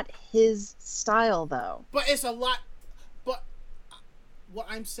 That's not his style, though. But it's a lot. But what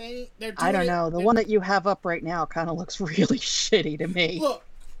I'm saying, they're doing I don't know. The one that you have up right now kind of looks really shitty to me. Look,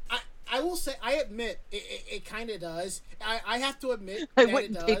 I will say, I admit, it kind of does. I have to admit I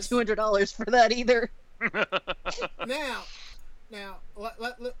wouldn't pay $200 for that either. Now,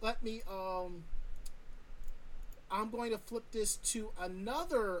 let me, I'm going to flip this to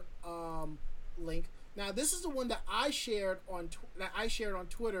another link. Now, this is the one that I shared on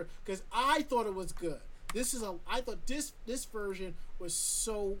Twitter because I thought it was good. I thought this version was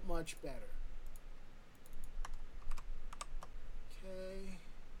so much better. Okay.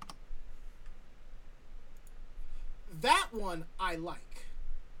 That one I like.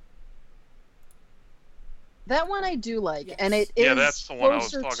 That one I do like, yes. and it is that's the one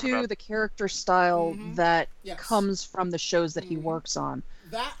closer to the character style that comes from the shows that he works on.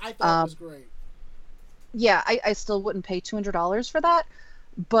 That I thought was great. Yeah, I still wouldn't pay $200 for that,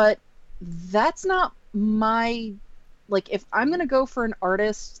 but that's not my, like, if I'm going to go for an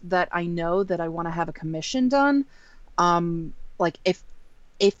artist that I know that I want to have a commission done, like if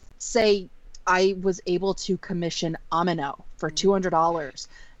say I was able to commission Amino for $200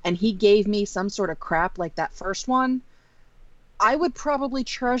 and he gave me some sort of crap like that first one, I would probably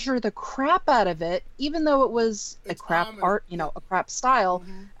treasure the crap out of it, even though it was a crap art, a crap style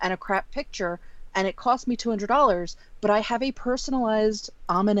and a crap picture, and it cost me $200, but I have a personalized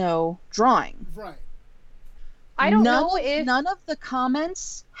Amino drawing. Right. I don't know if none of the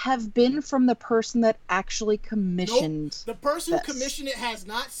comments have been from the person that actually commissioned. Nope. The person who commissioned it has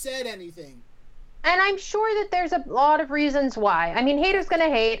not said anything. And I'm sure that there's a lot of reasons why. I mean, haters gonna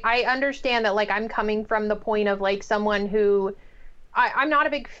hate. I understand that, like, I'm coming from the point of, like, someone who I'm not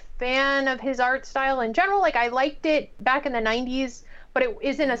a big fan of his art style in general. Like, I liked it back in the 90s, but it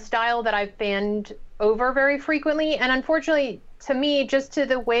isn't a style that I've fanned over very frequently. And unfortunately, to me, just to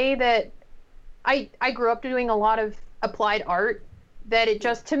the way that I grew up doing a lot of applied art, that it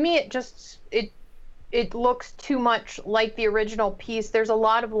just, to me, it looks too much like the original piece. There's a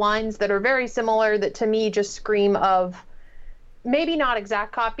lot of lines that are very similar that to me just scream of maybe not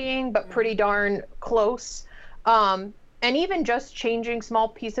exact copying, but pretty darn close. And even just changing small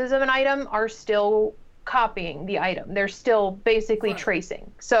pieces of an item are still copying the item. They're still basically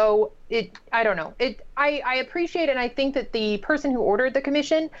tracing. So I don't know. I appreciate it, and I think that the person who ordered the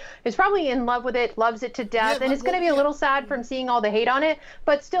commission is probably in love with it, loves it to death, and is going to be a little sad from seeing all the hate on it,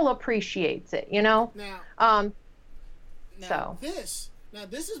 but still appreciates it, you know?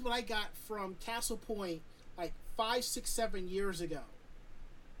 This is what I got from Castle Point like 5, 6, 7 years ago.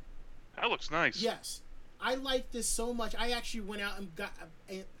 That looks nice. Yes. I like this so much. I actually went out and got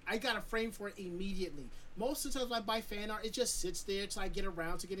a frame for it immediately. Most of the times I buy fan art, it just sits there until I get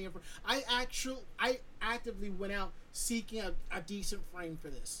around to getting it. I actively went out seeking a decent frame for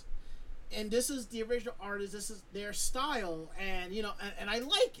this. And this is the original artist. This is their style, and you know, and I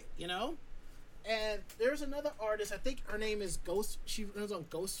like it, you know. And there's another artist. I think her name is Ghost. She runs on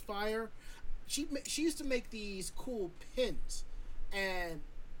Ghostfire. She used to make these cool pins, and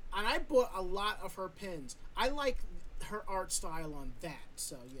I bought a lot of her pins. I like her art style on that,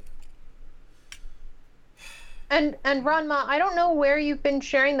 so you know. And Ranma, I don't know where you've been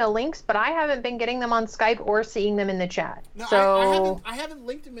sharing the links, but I haven't been getting them on Skype or seeing them in the chat. No, so I haven't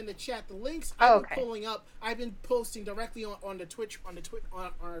linked them in the chat. The links I've been pulling up. I've been posting directly on the Twitch on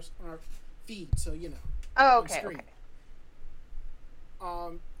our feed, so you know. Oh, okay.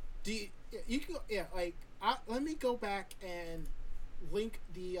 You can let me go back and link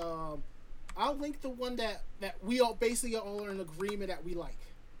the I'll link the one that we all basically all are in agreement that we like,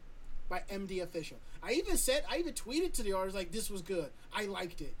 by MD Official. I even tweeted to the artist like, this was good, I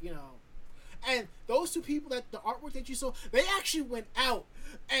liked it, you know. And those two people, that the artwork that you saw, they actually went out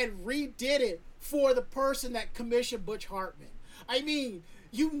and redid it for the person that commissioned Butch Hartman. I mean,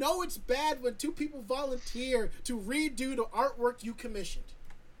 you know it's bad when two people volunteer to redo the artwork you commissioned.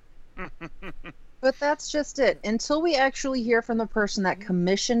 But that's just it. Until we actually hear from the person that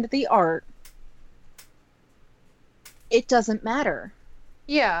commissioned the art, it doesn't matter.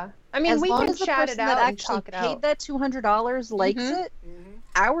 Yeah. I mean, as we long can as the chat person it out that and actually talk it paid out. that $200 likes it,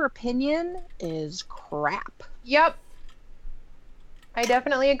 our opinion is crap. Yep. I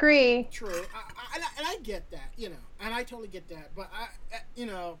definitely agree. True. And I get that, you know, and I totally get that. But you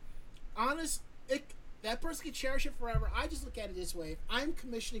know, that person can cherish it forever. I just look at it this way: if I'm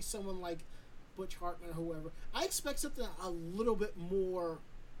commissioning someone like Butch Hartman or whoever, I expect something a little bit more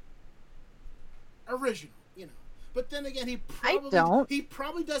original, you know. But then again, he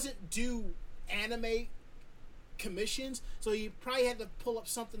probably doesn't do anime commissions, so he probably had to pull up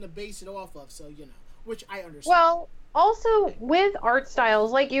something to base it off of. So you know, which I understand. Well, also with art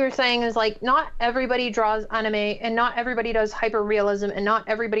styles, like you were saying, is like not everybody draws anime, and not everybody does hyper realism, and not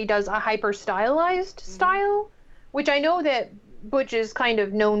everybody does a hyper stylized style, which I know that Butch is kind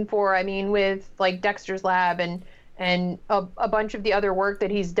of known for. I mean, with like Dexter's Lab and a bunch of the other work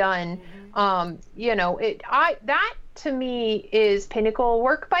that he's done. You know, that to me is pinnacle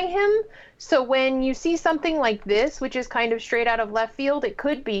work by him. So when you see something like this, which is kind of straight out of left field, it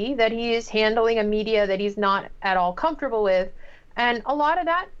could be that he is handling a media that he's not at all comfortable with. And a lot of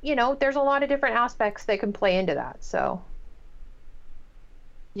that, you know, there's a lot of different aspects that can play into that. So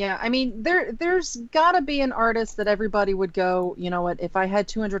yeah, I mean, there's gotta be an artist that everybody would go, you know what, if I had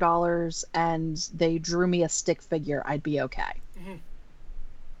 $200 and they drew me a stick figure, I'd be okay.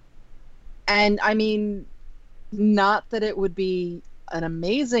 And I mean, not that it would be an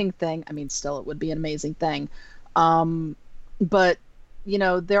amazing thing. I mean, still it would be an amazing thing. But, you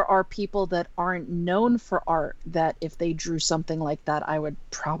know, there are people that aren't known for art that if they drew something like that, I would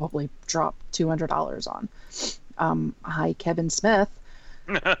probably drop $200 on. Hi, Kevin Smith.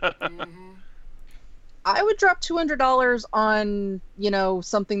 I would drop $200 on, you know,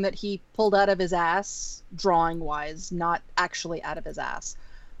 something that he pulled out of his ass, drawing-wise, not actually out of his ass.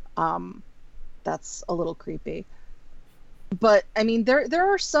 That's a little creepy. But, I mean,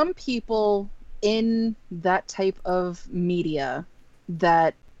 there are some people in that type of media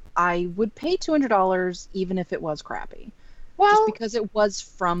that I would pay $200 even if it was crappy. Well, just because it was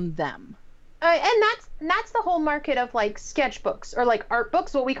from them. And that's the whole market of like sketchbooks or like art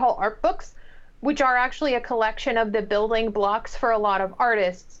books, what we call art books, which are actually a collection of the building blocks for a lot of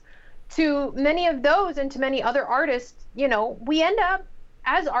artists. To many of those and to many other artists, you know, we end up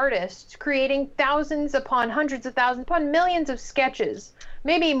as artists creating thousands upon hundreds of thousands upon millions of sketches,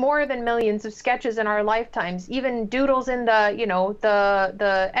 maybe more than millions of sketches in our lifetimes, even doodles in the, you know,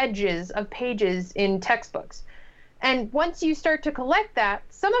 the edges of pages in textbooks. And once you start to collect that,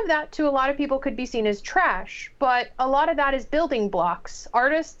 some of that to a lot of people could be seen as trash, but a lot of that is building blocks.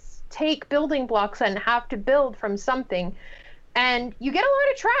 Artists take building blocks and have to build from something. And you get a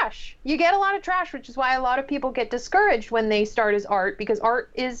lot of trash. You get a lot of trash, which is why a lot of people get discouraged when they start as art, because art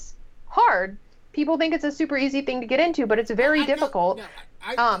is hard. People think it's a super easy thing to get into, but it's very difficult.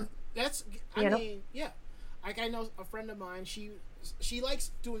 You know? mean, yeah. Like, I know a friend of mine, she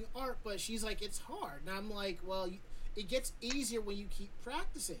likes doing art, but she's like, it's hard. And I'm like, well, it gets easier when you keep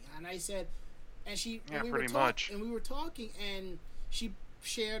practicing. And I said, and we were talking, and she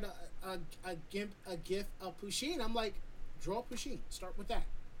shared a GIF of Pusheen. I'm like, draw Pusheen. Start with that.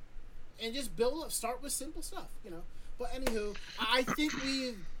 And just build up. Start with simple stuff, you know. But anywho, I think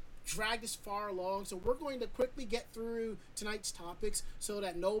we've dragged this far along, so we're going to quickly get through tonight's topics so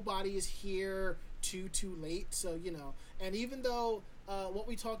that nobody is here too late. So, you know, and even though what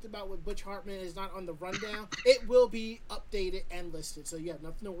we talked about with Butch Hartman is not on the rundown, it will be updated and listed. So you have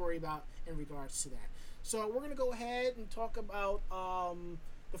nothing to worry about in regards to that. So we're going to go ahead and talk about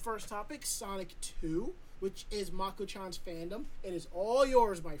the first topic, Sonic 2, which is Mako-chan's fandom. It is all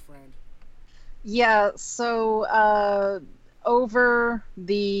yours, my friend. Yeah, so over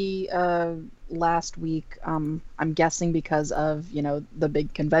the last week, I'm guessing because of, you know, the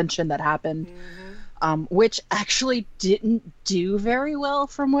big convention that happened, which actually didn't do very well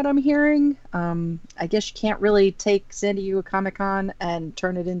from what I'm hearing. I guess you can't really take San Diego Comic-Con and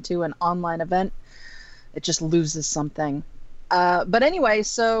turn it into an online event. It just loses something. But anyway,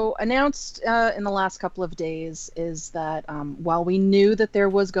 so announced in the last couple of days is that while we knew that there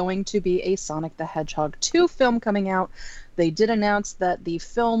was going to be a Sonic the Hedgehog 2 film coming out, they did announce that the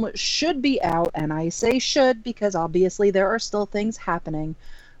film should be out, and I say should because obviously there are still things happening.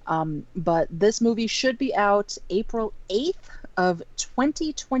 But this movie should be out April 8th of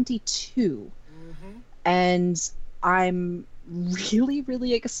 2022. And I'm really,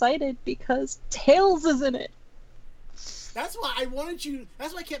 really excited because Tails is in it. That's why I wanted you.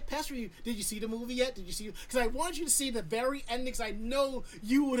 That's why I kept pestering you. Did you see the movie yet? Did you see? Because I wanted you to see the very endings. I know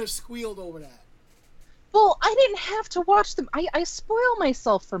you would have squealed over that. Well, I didn't have to watch them. I spoil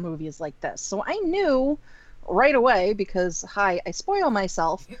myself for movies like this, so I knew right away because I spoil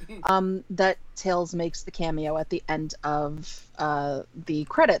myself. That Tails makes the cameo at the end of the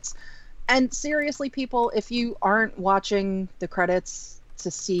credits. And seriously, people, if you aren't watching the credits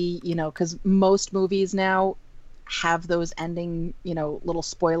to see, you know, because most movies now have those ending, you know, little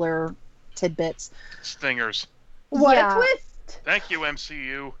spoiler tidbits. Stingers. What a twist! Thank you,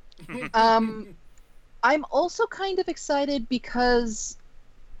 MCU. I'm also kind of excited because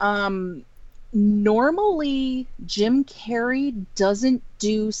normally Jim Carrey doesn't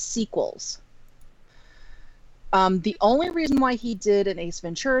do sequels. The only reason why he did an Ace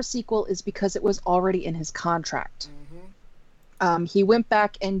Ventura sequel is because it was already in his contract. He went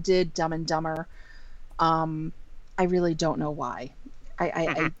back and did Dumb and Dumber. I really don't know why.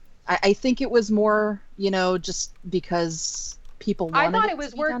 I think it was more, you know, just because people wanted I thought it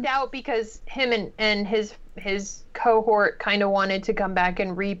was worked out because him and his cohort kind of wanted to come back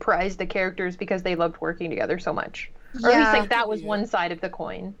and reprise the characters because they loved working together so much. Or at least like that was one side of the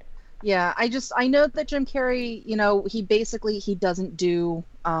coin. Yeah, I know that Jim Carrey, you know, he doesn't do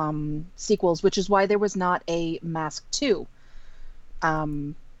sequels, which is why there was not a Mask 2.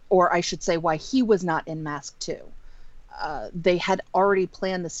 Or I should say why he was not in Mask 2. They had already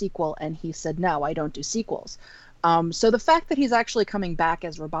planned the sequel, and he said, no, I don't do sequels. So the fact that he's actually coming back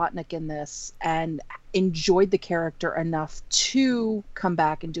as Robotnik in this and enjoyed the character enough to come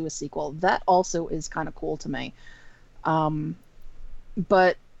back and do a sequel, that also is kind of cool to me.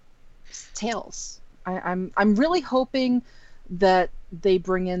 But Tails, I'm really hoping that they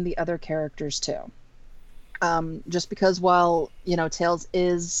bring in the other characters too. Just because while, you know, Tails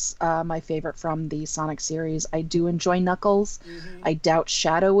is my favorite from the Sonic series, I do enjoy Knuckles. I doubt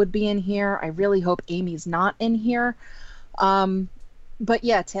Shadow would be in here. I really hope Amy's not in here. But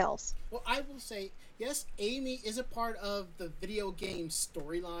yeah, Tails. Well, I will say, yes, Amy is a part of the video game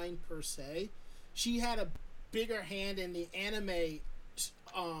storyline per se. She had a bigger hand in the anime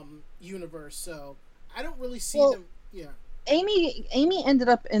universe, so I don't really see them. Yeah. Amy ended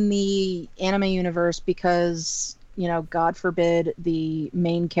up in the anime universe because, you know, God forbid the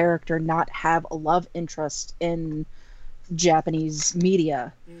main character not have a love interest in Japanese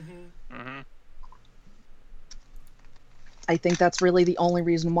media. I think that's really the only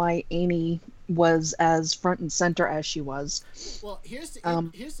reason why Amy was as front and center as she was. Well, here's the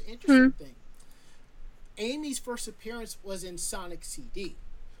interesting thing. Amy's first appearance was in Sonic CD.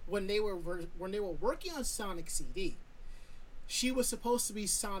 When they were working on Sonic CD, she was supposed to be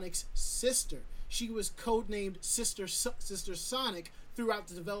Sonic's sister. She was codenamed Sister Sonic throughout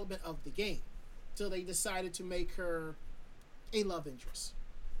the development of the game. So they decided to make her a love interest.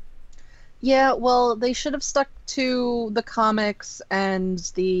 Yeah, well, they should have stuck to the comics and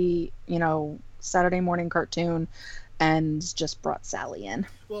the, you know, Saturday morning cartoon and just brought Sally in.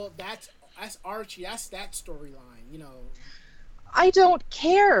 Well, that's Archie. That's that storyline, you know. I don't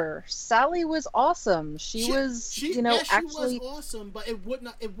care. Sally was awesome. She was, she actually was awesome, but it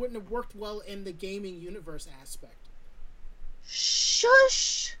wouldn't have worked well in the gaming universe aspect.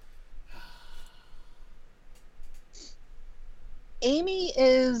 Shush. Amy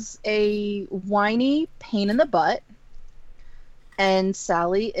is a whiny pain in the butt, and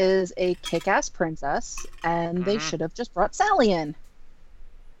Sally is a kick-ass princess, and they should have just brought Sally in.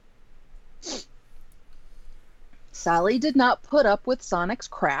 Sally did not put up with Sonic's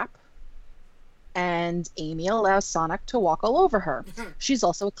crap, and Amy allows Sonic to walk all over her. She's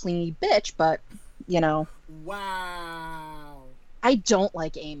also a clingy bitch, but, Wow. I don't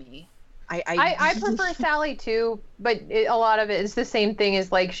like Amy. I prefer Sally too, but a lot of it is the same thing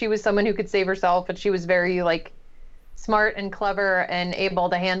as, like, she was someone who could save herself, and she was very, like, smart and clever and able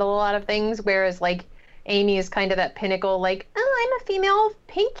to handle a lot of things, whereas, like, Amy is kind of that pinnacle, like, oh, I'm a female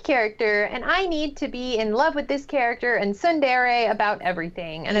pink character, and I need to be in love with this character and tsundere about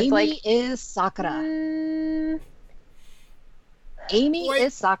everything. And Amy it's like... is Sakura. Amy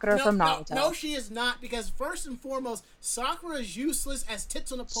is Sakura from Naruto. No, she is not, because first and foremost, Sakura is useless as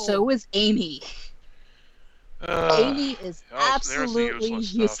tits on a pole. So is Amy. Amy is absolutely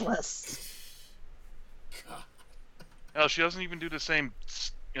useless. God. Hell, she doesn't even do the same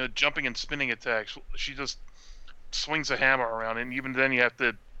jumping and spinning attacks. She just swings a hammer around, and even then you have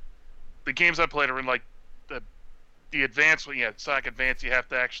to... The games I played are in, like, the advanced one. Yeah, Sonic Advance, you have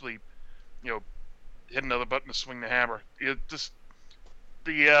to actually, hit another button to swing the hammer. It just...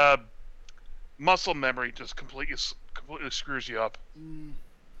 The muscle memory just completely screws you up.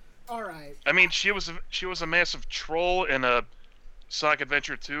 All right. I mean, she was a massive troll in a Sonic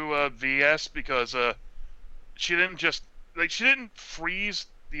Adventure 2 VS because she didn't freeze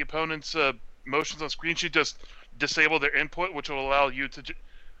the opponent's motions on screen. She just disabled their input, which would allow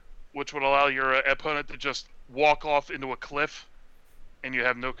your opponent to just walk off into a cliff, and you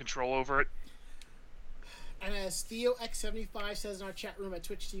have no control over it. And as TheoX75 says in our chat room at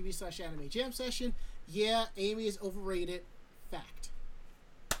Twitch TV/Anime Jam Session, yeah, Amy is overrated. Fact.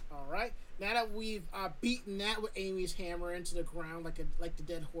 All right. Now that we've beaten that with Amy's hammer into the ground like the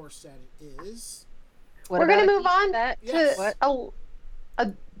dead horse that it is, we're gonna move on to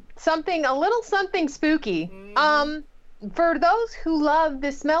a little something spooky. For those who love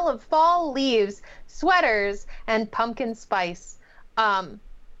the smell of fall leaves, sweaters, and pumpkin spice,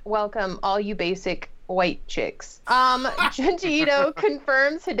 welcome all you basic white chicks. Junji Ito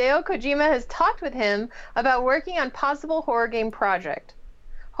confirms Hideo Kojima has talked with him about working on possible horror game project.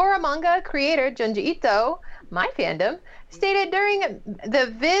 Horror manga creator Junji Ito, my fandom, stated during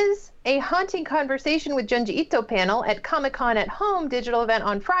the Viz A Haunting Conversation with Junji Ito panel at Comic-Con at Home digital event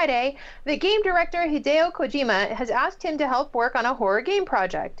on Friday that game director Hideo Kojima has asked him to help work on a horror game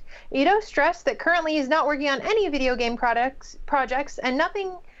project. Ito stressed that currently he's not working on any video game projects and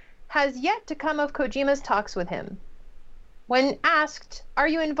nothing has yet to come of Kojima's talks with him. When asked, "Are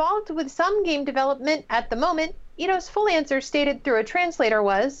you involved with some game development at the moment?" Ito's full answer stated through a translator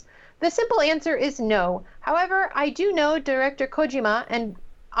was, "The simple answer is no. However, I do know director Kojima and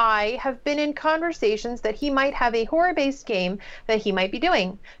I have been in conversations that he might have a horror-based game that he might be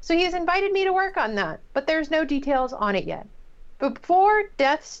doing. So he has invited me to work on that, but there's no details on it yet." Before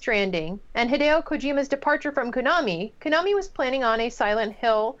Death Stranding and Hideo Kojima's departure from Konami, Konami was planning on a Silent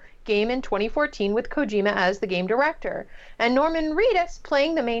Hill game in 2014 with Kojima as the game director, and Norman Reedus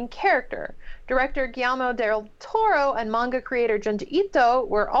playing the main character. Director Guillermo del Toro and manga creator Junji Ito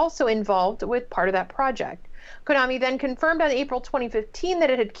were also involved with part of that project. Konami then confirmed on April 2015 that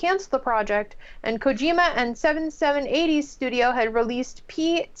it had canceled the project, and Kojima and 7780 Studio had released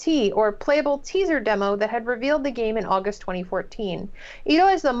PT, or playable teaser demo, that had revealed the game in August 2014. Ito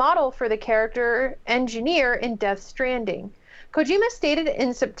is the model for the character engineer in Death Stranding. Kojima stated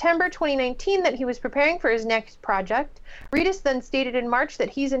in September 2019 that he was preparing for his next project. Reedus then stated in March that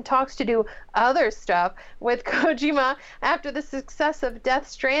he's in talks to do other stuff with Kojima after the success of Death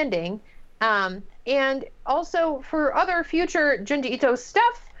Stranding. And also for other future Junji Ito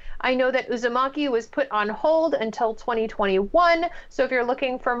stuff, I know that Uzumaki was put on hold until 2021, so if you're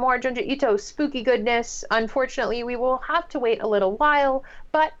looking for more Junji Ito spooky goodness, unfortunately we will have to wait a little while,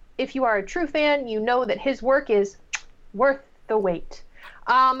 but if you are a true fan, you know that his work is worth the wait.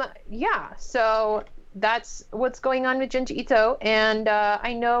 So that's what's going on with Junji Ito, and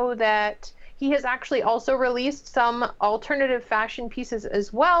I know that he has actually also released some alternative fashion pieces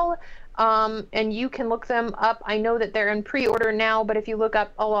as well, and you can look them up. I know that they're in pre-order now, but if you look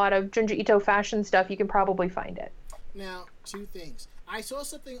up a lot of Junji Ito fashion stuff, you can probably find it. Now, two things. I saw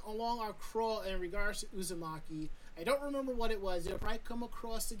something along our crawl in regards to Uzumaki. I don't remember what it was. It'll probably come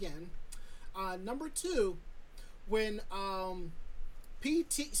across again. Number two, when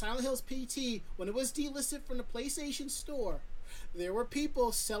Silent Hills PT, when it was delisted from the PlayStation Store, there were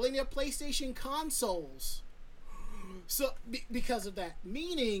people selling their PlayStation consoles. So because of that,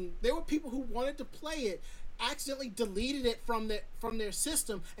 meaning there were people who wanted to play it, accidentally deleted it from their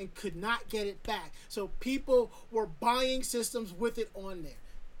system and could not get it back. So people were buying systems with it on there.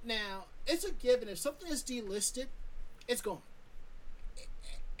 Now, it's a given. If something is delisted, it's gone.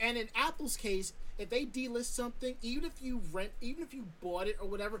 And in Apple's case, if they delist something, even if you bought it or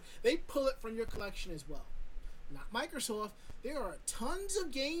whatever, they pull it from your collection as well. Not Microsoft. There are tons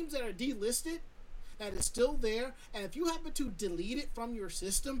of games that are delisted that is still there, and if you happen to delete it from your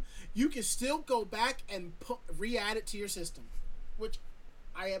system, you can still go back and re-add it to your system, which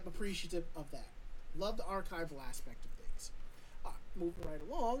I am appreciative of that. Love the archival aspect of things. Moving right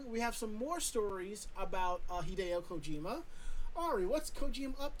along, we have some more stories about Hideo Kojima. Ari, what's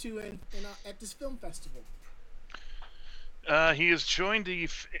Kojima up to at this film festival? He has joined the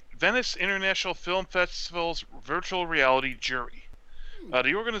Venice International Film Festival's virtual reality jury.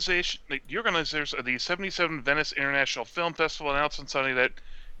 The organizers of the 77 Venice International Film Festival announced on Sunday that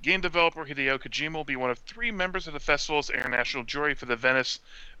game developer Hideo Kojima will be one of 3 members of the festival's international jury for the Venice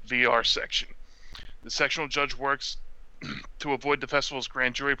VR section. The sectional judge works to avoid the festival's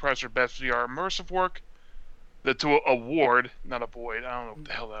grand jury prize for best VR immersive work. To award, not avoid, I don't know what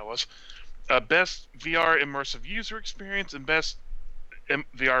the hell that was. Best VR immersive user experience and best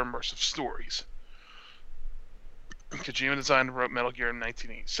VR immersive stories. Kojima designed and wrote Metal Gear in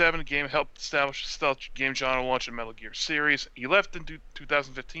 1987. The game helped establish the stealth game genre launch in Metal Gear series. He left in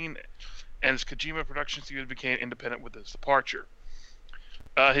 2015, and his Kojima production studio became independent with his departure.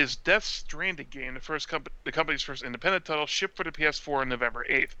 His Death Stranding game, the company's first independent title, shipped for the PS4 on November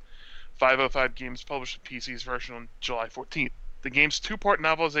 8th. 505 Games published the PC's version on July 14th. The game's 2-part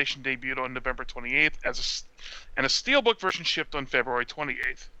novelization debuted on November 28th, and a steelbook version shipped on February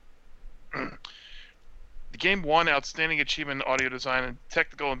 28th. The game won Outstanding Achievement in Audio Design and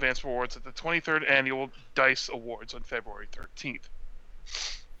Technical Advancement Awards at the 23rd Annual DICE Awards on February 13th.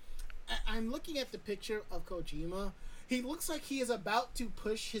 I'm looking at the picture of Kojima. He looks like he is about to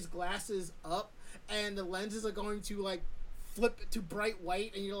push his glasses up, and the lenses are going to, like, flip it to bright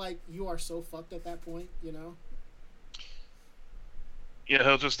white, and you're like, you are so fucked at that point, you know? Yeah,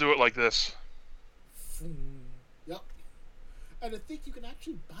 he'll just do it like this. Yep. And I think you can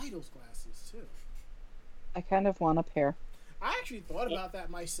actually buy those glasses, too. I kind of want a pair. I actually thought about that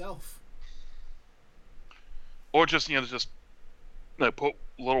myself. Or just, put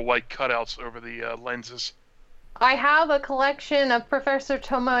little white cutouts over the lenses. I have a collection of Professor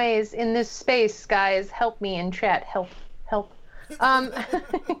Tomoe's in this space, guys. Help me in chat. Help.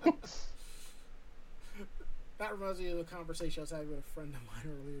 That reminds me of the conversation I was having with a friend of mine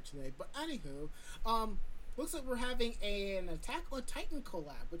earlier today. But anywho, looks like we're having an Attack on Titan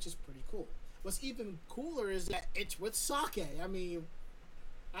collab, which is pretty cool. What's even cooler is that it's with Sake. I mean,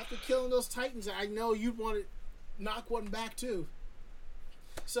 after killing those Titans, I know you'd want to knock one back too.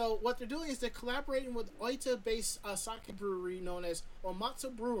 So what they're doing is they're collaborating with Oita-based sake brewery known as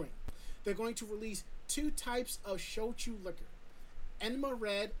Omatsu Brewing. They're going to release 2 types of shochu liquor, Enma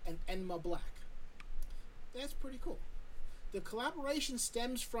Red and Enma Black. That's pretty cool. The collaboration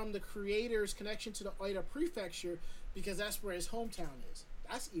stems from the creator's connection to the Oita Prefecture because that's where his hometown is.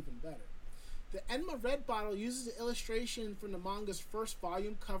 That's even better. The Enma Red bottle uses the illustration from the manga's first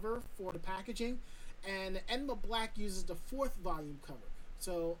volume cover for the packaging, and the Enma Black uses the 4th volume cover.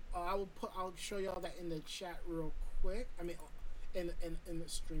 So I'll show y'all that in the chat real quick. I mean, in the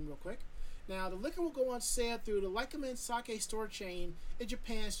stream real quick. Now, the liquor will go on sale through the Lycomen Sake store chain in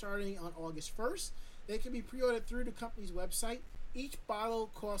Japan starting on August 1st. They can be pre-ordered through the company's website. Each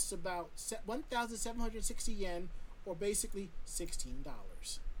bottle costs about 1,760 yen, or basically $16.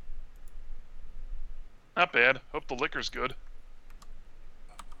 Not bad. Hope the liquor's good.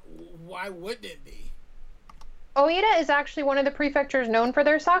 Why wouldn't it be? Oita is actually one of the prefectures known for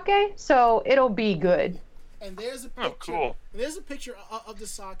their sake, so it'll be good. And there's a picture. Oh, cool. There's a picture of the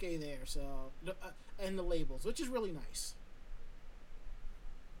sake there, so and the labels, which is really nice.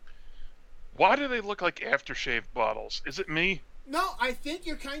 Why do they look like aftershave bottles? Is it me? No, I think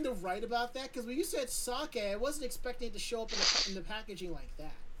you're kind of right about that, because when you said sake, I wasn't expecting it to show up in the packaging like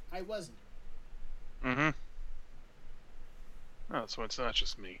that. I wasn't. Mm-hmm. Oh, so it's not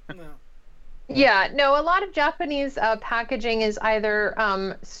just me. No. Yeah, no, a lot of Japanese packaging is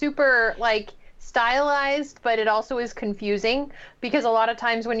either super, like, stylized, but it also is confusing, because a lot of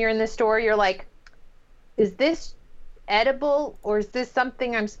times when you're in the store, you're like, is this edible or is this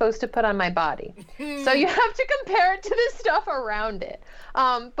something I'm supposed to put on my body? So you have to compare it to the stuff around it.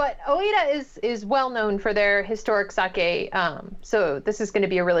 But Oita is well known for their historic sake. So this is going to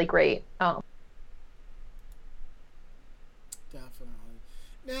be a really great. Definitely.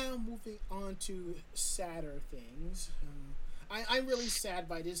 Now moving on to sadder things. I'm really sad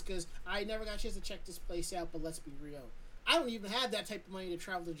by this because I never got a chance to check this place out. But let's be real. I don't even have that type of money to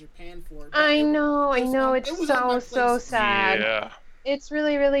travel to Japan for. I know. It's so sad. Yeah. It's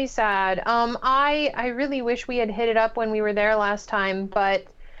really, really sad. I really wish we had hit it up when we were there last time, but,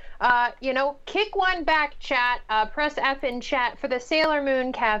 kick one back, chat. Press F in chat for the Sailor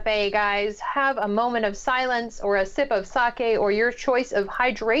Moon Cafe, guys. Have a moment of silence or a sip of sake or your choice of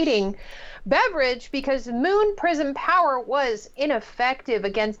hydrating beverage because Moon Prism Power was ineffective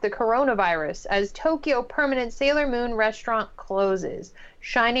against the coronavirus as Tokyo Permanent Sailor Moon restaurant closes.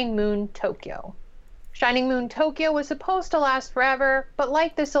 Shining Moon Tokyo. Shining Moon Tokyo was supposed to last forever, but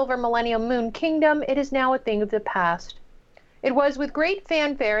like the Silver Millennium Moon Kingdom, it is now a thing of the past. It was with great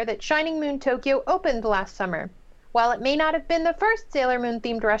fanfare that Shining Moon Tokyo opened last summer. While it may not have been the first Sailor Moon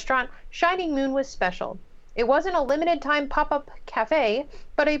themed restaurant, Shining Moon was special. It wasn't a limited time pop-up cafe,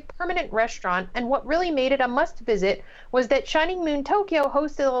 but a permanent restaurant, and what really made it a must-visit was that Shining Moon Tokyo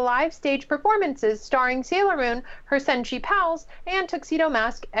hosted live stage performances starring Sailor Moon, her Senshi pals, and Tuxedo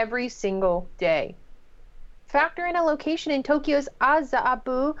Mask every single day. Factor in a location in Tokyo's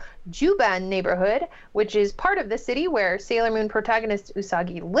Azabu Juban neighborhood, which is part of the city where Sailor Moon protagonist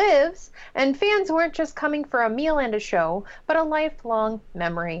Usagi lives, and fans weren't just coming for a meal and a show, but a lifelong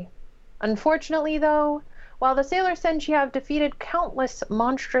memory. Unfortunately, though, while the Sailor Senshi have defeated countless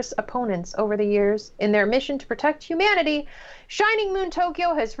monstrous opponents over the years in their mission to protect humanity, Shining Moon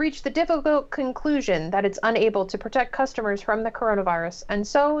Tokyo has reached the difficult conclusion that it's unable to protect customers from the coronavirus, and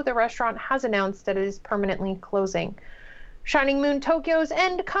so the restaurant has announced that it is permanently closing. Shining Moon Tokyo's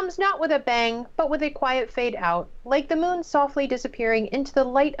end comes not with a bang, but with a quiet fade out. Like the moon softly disappearing into the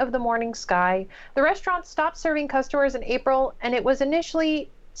light of the morning sky, the restaurant stopped serving customers in April, and it was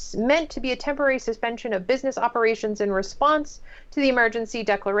initially meant to be a temporary suspension of business operations in response to the emergency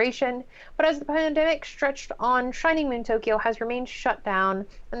declaration, but as the pandemic stretched on, Shining Moon Tokyo has remained shut down,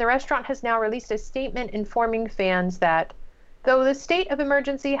 and the restaurant has now released a statement informing fans that, though the state of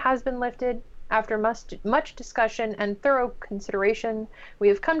emergency has been lifted, after much discussion and thorough consideration, we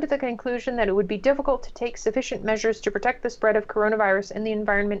have come to the conclusion that it would be difficult to take sufficient measures to protect the spread of coronavirus in the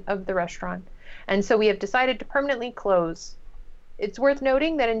environment of the restaurant, and so we have decided to permanently close. It's worth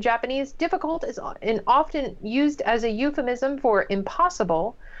noting that in Japanese, difficult is often used as a euphemism for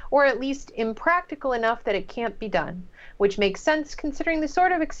impossible, or at least impractical enough that it can't be done, which makes sense considering the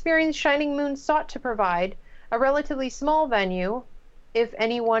sort of experience Shining Moon sought to provide, a relatively small venue. If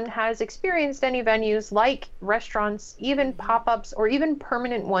anyone has experienced any venues like restaurants, even pop-ups, or even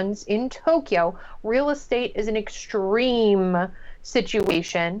permanent ones in Tokyo, real estate is an extreme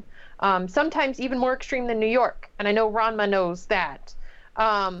situation. Sometimes even more extreme than New York. And I know Ranma knows that.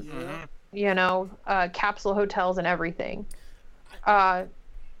 Capsule hotels and everything.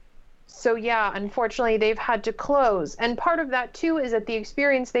 So yeah, unfortunately they've had to close. And part of that too is that the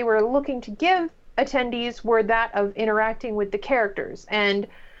experience they were looking to give attendees were that of interacting with the characters. And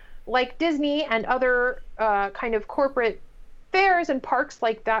like Disney and other kind of corporate fairs and parks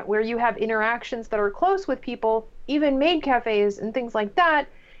like that where you have interactions that are close with people, even maid cafes and things like that,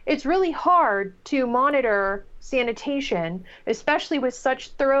 it's really hard to monitor sanitation, especially with such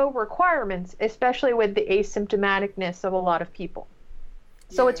thorough requirements, especially with the asymptomaticness of a lot of people.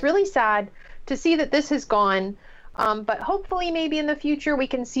 So it's really sad to see that this has gone, but hopefully maybe in the future we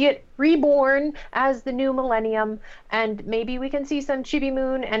can see it reborn as the new millennium, and maybe we can see some Chibi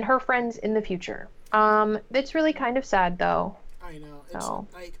Moon and her friends in the future. It's really kind of sad, though. I know. It's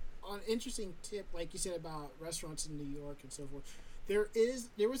like on an interesting tip, like you said about restaurants in New York and so forth.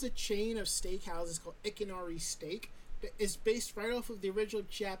 There was a chain of steakhouses called Ikinari Steak. It's based right off of the original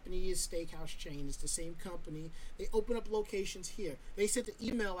Japanese steakhouse chain. It's the same company. They open up locations here. They sent the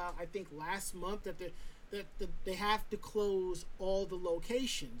email out, I think, last month that they have to close all the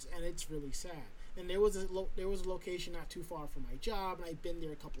locations, and it's really sad. And there was a location not too far from my job, and I've been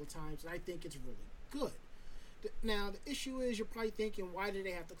there a couple of times, and I think it's really good. Now the issue is, you're probably thinking, why do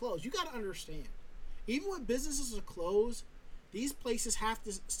they have to close? You got to understand, even when businesses are closed, these places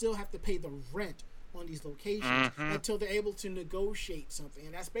still have to pay the rent on these locations until they're able to negotiate something.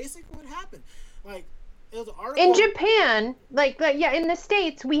 And that's basically what happened. Like, It was an article. In Japan, in the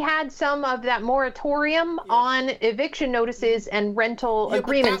States, we had some of that moratorium on eviction notices and rental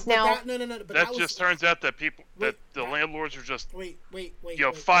agreements. That just turns out that the landlords are just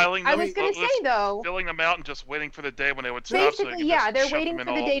filing them. I was going to say though, filling them out and just waiting for the day when they would stop. Basically, they're waiting for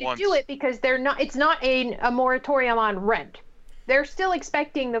the day to do it because they're not. It's not a moratorium on rent. They're still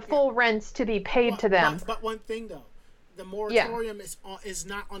expecting the full rents to be paid to them. But one thing though, the moratorium is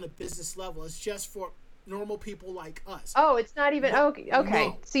not on a business level. It's just for normal people like us. Oh, it's not even okay.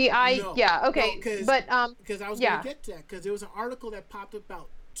 No, See, but because I was going to get to that because there was an article that popped up about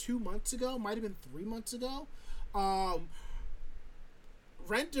 2 months ago, might have been 3 months ago.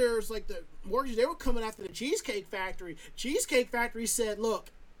 Renters like the mortgage, they were coming after the Cheesecake Factory. Cheesecake Factory said,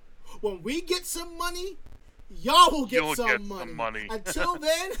 "Look, when we get some money, y'all will get some money. Until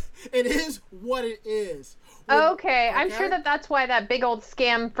then, it is what it is." Okay, I'm sure that's why that big old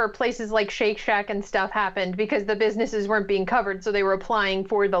scam for places like Shake Shack and stuff happened, because the businesses weren't being covered, so they were applying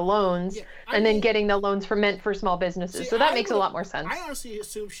for the loans then getting the loans meant for small businesses. So that makes a lot more sense. I honestly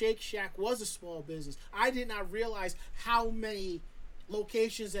assumed Shake Shack was a small business. I did not realize how many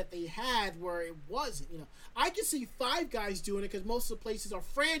locations that they had where it wasn't. I can see Five Guys doing it because most of the places are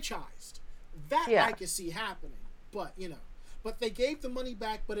franchised. That I can see happening, but But they gave the money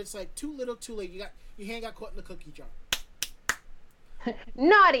back, but it's like too little, too late. Your hand got caught in the cookie jar.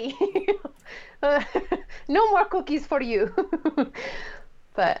 Naughty. No more cookies for you.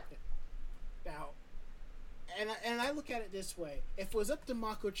 But now, and I look at it this way: if it was up to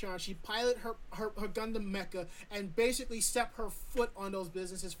Mako-chan, she'd pilot her Gundam mecha and basically step her foot on those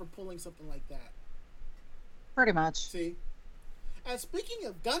businesses for pulling something like that. Pretty much. See. And speaking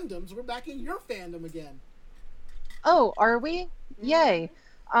of Gundams, we're back in your fandom again. Oh, are we? Yay.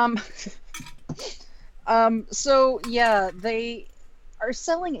 So yeah, they are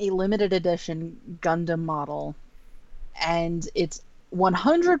selling a limited edition Gundam model, and it's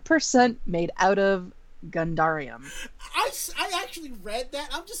 100% made out of Gundarium. I actually read that.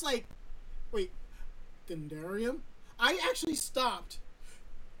 I'm just like, wait, Gundarium? I actually stopped,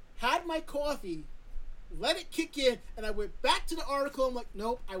 had my coffee, let it kick in, and I went back to the article. I'm like,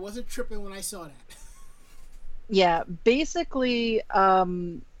 nope, I wasn't tripping when I saw that. Yeah, basically,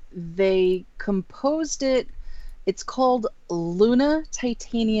 they composed it. It's called Luna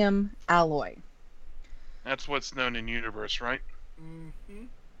Titanium Alloy. That's what's known in universe, right?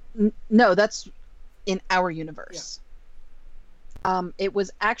 Mm-hmm. No, that's in our universe. Yeah. It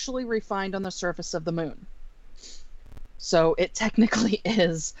was actually refined on the surface of the moon. So it technically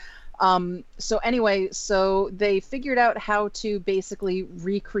is. So anyway, so they figured out how to basically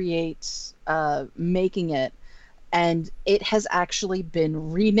recreate making it, and it has actually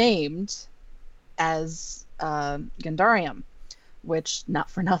been renamed as Gundarium, which, not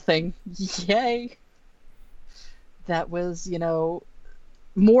for nothing, yay! That was,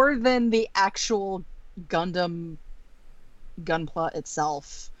 more than the actual Gundam Gunpla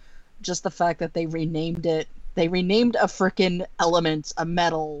itself. Just the fact that they renamed it. They renamed a frickin' element, a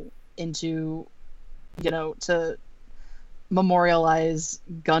metal, into, to memorialize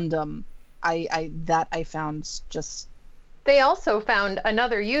Gundam. I found just... They also found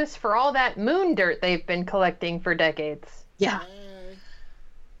another use for all that moon dirt they've been collecting for decades. Yeah.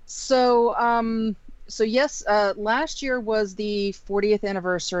 So yes, last year was the 40th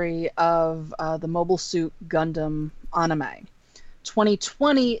anniversary of the Mobile Suit Gundam anime.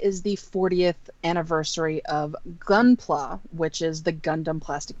 2020 is the 40th anniversary of Gunpla, which is the Gundam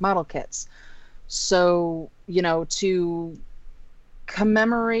plastic model kits. So, to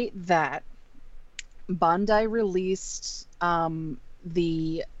commemorate that, Bandai released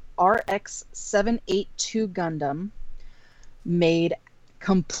the RX-782 Gundam, made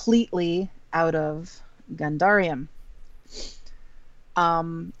completely out of Gundarium.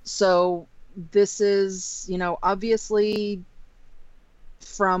 So this is, obviously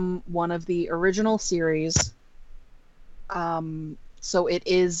from one of the original series. So it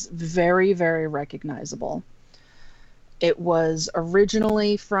is very, very recognizable. It was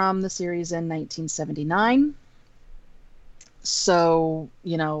originally from the series in 1979. So,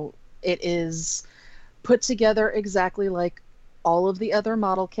 it is put together exactly like all of the other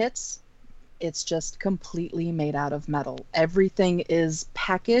model kits. It's just completely made out of metal. Everything is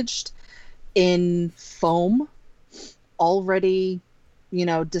packaged in foam, already,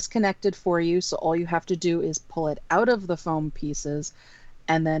 disconnected for you. So all you have to do is pull it out of the foam pieces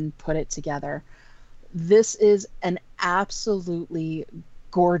and then put it together. This is an absolutely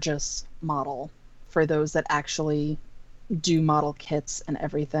gorgeous model for those that actually do model kits and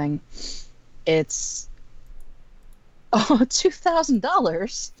everything. It's Oh,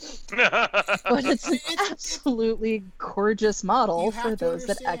 $2,000. But it's an absolutely gorgeous model for those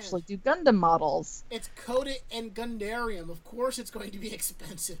that actually do Gundam models. It's coated in Gundarium. Of course it's going to be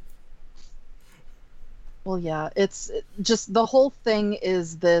expensive. Well, yeah, it's just the whole thing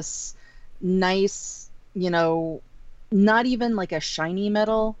is this nice, not even like a shiny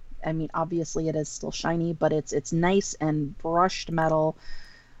metal. I mean, obviously it is still shiny, but it's nice and brushed metal.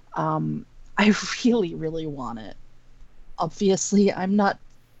 I really, really want it. Obviously, I'm not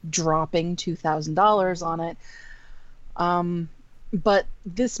dropping $2,000 on it. But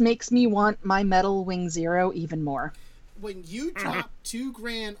this makes me want my Metal Wing Zero even more. When you drop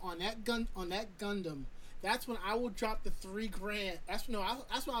 $2,000 on that Gundam, that's when I will drop the $3,000. That's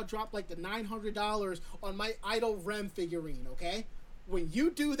when I'll drop like the $900 on my Idol Rem figurine. Okay, when you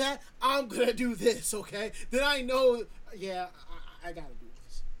do that, I'm gonna do this. Okay, then I know. Yeah, I gotta do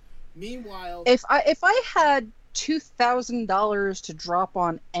this. Meanwhile, if I had $2,000 to drop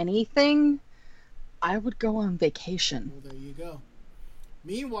on anything, I would go on vacation. Well, there you go.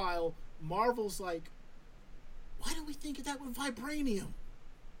 Meanwhile, Marvel's like, why don't we think of that with vibranium?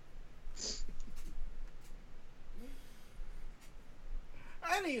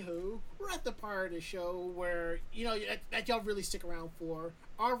 Anywho, we're at the part of the show where, that y'all really stick around for.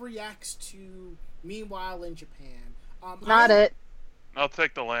 Our reacts to Meanwhile in Japan. Not it. I'll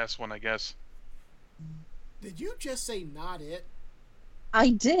take the last one, I guess. Did you just say not it?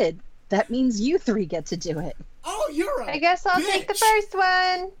 I did. That means you three get to do it. Oh, you're a I guess I'll take the first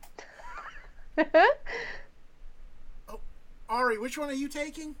one. Oh, Ari, which one are you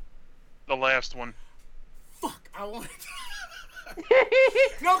taking? The last one. Fuck, I want it.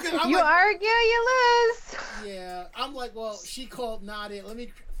 No, you argue, you lose. Yeah, I'm like, well, she called not it.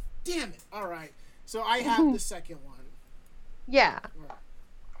 Damn it. All right. So I have the second one. Yeah. Right.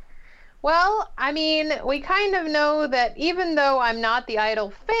 Well, I mean, we kind of know that even though I'm not the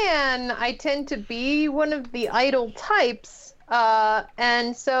Idol fan, I tend to be one of the Idol types.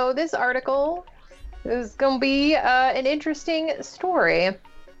 And so this article is going to be an interesting story.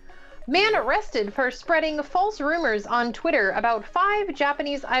 Man arrested for spreading false rumors on Twitter about 5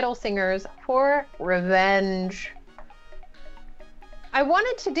 Japanese Idol singers for revenge. I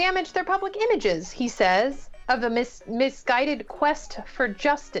wanted to damage their public images, he says, of a misguided quest for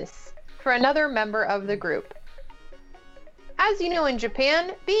justice for another member of the group. As you know, in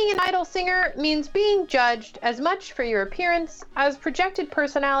Japan, being an idol singer means being judged as much for your appearance as projected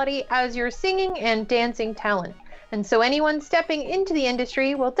personality as your singing and dancing talent. And so anyone stepping into the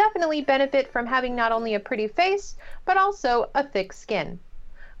industry will definitely benefit from having not only a pretty face, but also a thick skin.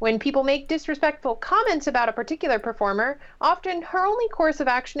 When people make disrespectful comments about a particular performer, often her only course of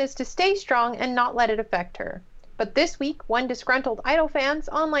action is to stay strong and not let it affect her. But this week, one disgruntled Idol fan's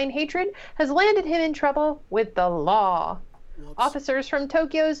online hatred has landed him in trouble with the law. Whoops. Officers from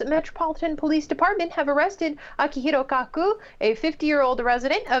Tokyo's Metropolitan Police Department have arrested Akihiro Kaku, a 50-year-old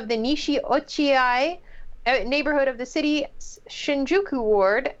resident of the Nishi-Ochiai neighborhood of the city's Shinjuku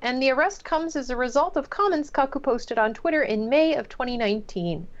ward, and the arrest comes as a result of comments Kaku posted on Twitter in May of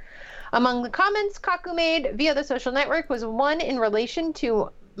 2019. Among the comments Kaku made via the social network was one in relation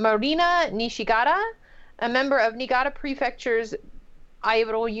to Marina Nishigata, a member of Niigata Prefecture's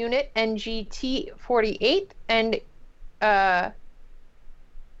Idol unit NGT48, and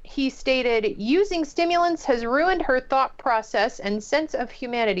he stated, using stimulants has ruined her thought process and sense of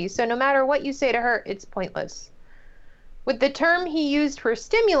humanity, so no matter what you say to her, it's pointless. With the term he used for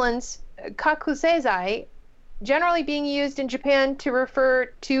stimulants, kakusezai, generally being used in Japan to refer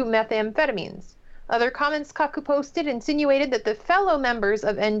to methamphetamines. Other comments Kaku posted insinuated that the fellow members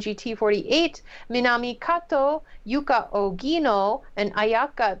of NGT48, Minami Kato, Yuka Ogino, and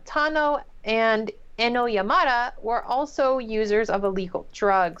Ayaka Tano, and Eno Yamada, were also users of illegal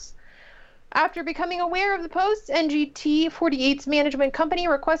drugs. After becoming aware of the posts, NGT48's management company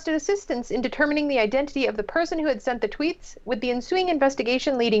requested assistance in determining the identity of the person who had sent the tweets, with the ensuing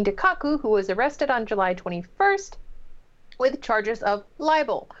investigation leading to Kaku, who was arrested on July 21st with charges of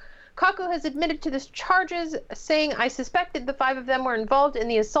libel. Kaku has admitted to the charges, saying, I suspected the 5 of them were involved in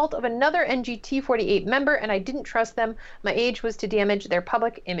the assault of another NGT48 member, and I didn't trust them. My age was to damage their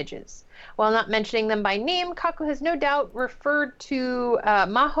public images. While not mentioning them by name, Kaku has no doubt referred to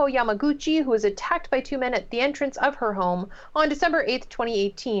Maho Yamaguchi, who was attacked by 2 men at the entrance of her home on December 8th,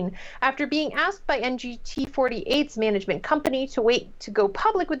 2018. After being asked by NGT48's management company to wait to go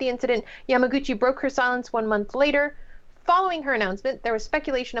public with the incident, Yamaguchi broke her silence 1 month later. Following her announcement, there was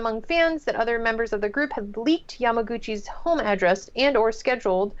speculation among fans that other members of the group had leaked Yamaguchi's home address and or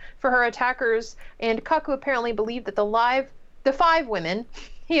scheduled for her attackers, and Kaku apparently believed that the 5 women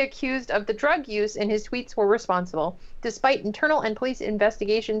he accused of the drug use in his tweets were responsible, despite internal and police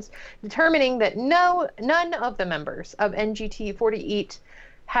investigations determining that none of the members of NGT 48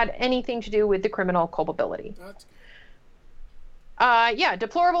 had anything to do with the criminal culpability. That's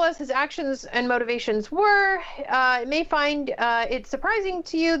Deplorable as his actions and motivations were, it may find it surprising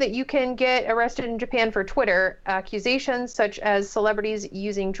to you that you can get arrested in Japan for Twitter accusations such as celebrities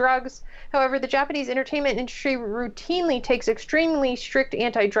using drugs. However, the Japanese entertainment industry routinely takes extremely strict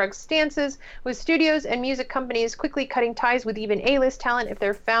anti-drug stances, with studios and music companies quickly cutting ties with even A-list talent if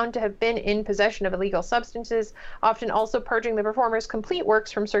they're found to have been in possession of illegal substances, often also purging the performer's complete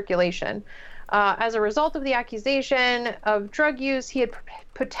works from circulation. As a result of the accusation of drug use, he had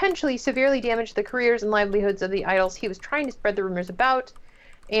potentially severely damaged the careers and livelihoods of the idols he was trying to spread the rumors about.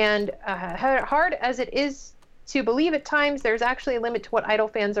 And hard as it is to believe at times, there's actually a limit to what idol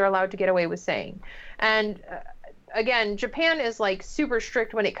fans are allowed to get away with saying. And again, Japan is like super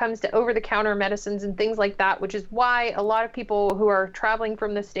strict when it comes to over-the-counter medicines and things like that, which is why a lot of people who are traveling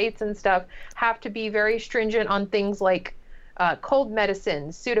from the States and stuff have to be very stringent on things like cold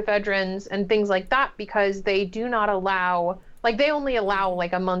medicines, pseudoephedrins, and things like that, because they do not allow, like, they only allow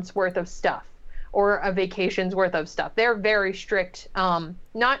like a month's worth of stuff or a vacation's worth of stuff. They're very strict. I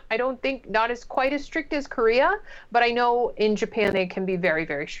don't think not as quite as strict as Korea, but I know in Japan they can be very,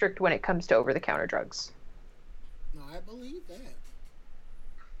 very strict when it comes to over-the-counter drugs. No, I believe that.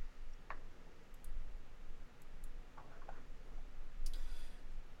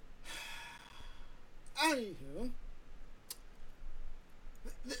 Anywho,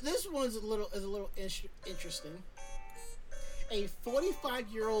 this one's a little interesting. A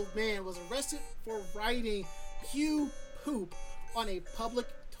 45-year-old man was arrested for writing "pew poop" on a public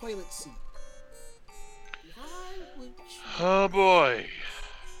toilet seat. Why would you? Oh boy.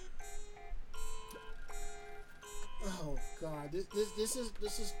 Oh God, this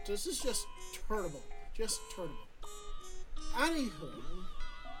is just terrible, Anywho,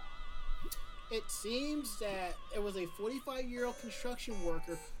 it seems that it was a 45-year-old construction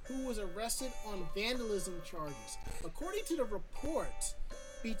worker who was arrested on vandalism charges. According to the reports,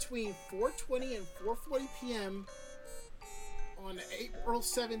 between 4:20 and 4:40 p.m. on April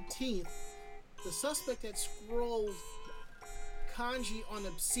 17th, the suspect had scrawled kanji on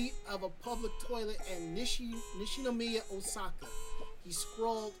the seat of a public toilet in Nishinomiya, Osaka. He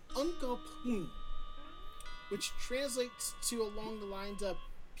scrawled "Uncle Poon," which translates to along the lines of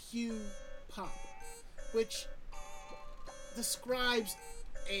 "pew pop," which describes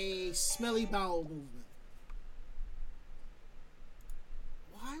a smelly bowel movement.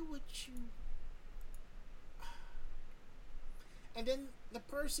 Why would you? And then the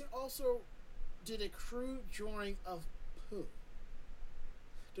person also did a crude drawing of poo.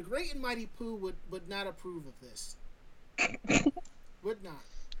 The great and mighty Pooh would not approve of this. Would not.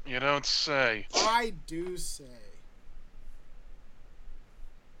 You don't say. I do say.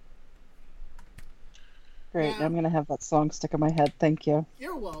 Great, I'm going to have that song stuck in my head. Thank you.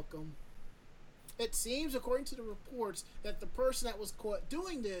 You're welcome. It seems, according to the reports, that the person that was caught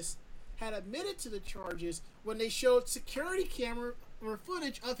doing this had admitted to the charges when they showed security camera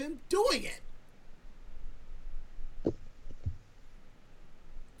footage of him doing it.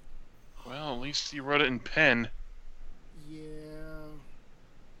 Well, at least you wrote it in pen. Yeah.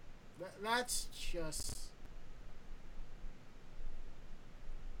 That's just...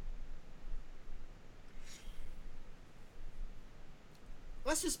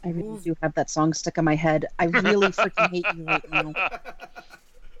 Let's just I really move. do have that song stuck in my head. I really freaking hate you right now.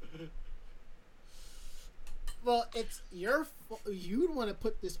 Well, it's your fault. You'd want to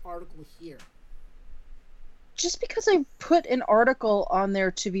put this article here. Just because I put an article on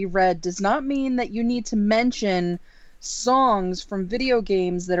there to be read does not mean that you need to mention songs from video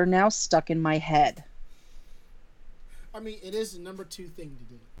games that are now stuck in my head. I mean, it is the number 2 thing to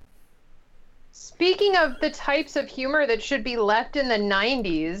do. Speaking of the types of humor that should be left in the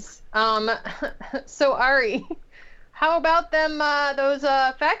 90s, so Ari, how about them, those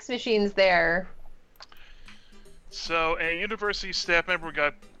fax machines there? So, a university staff member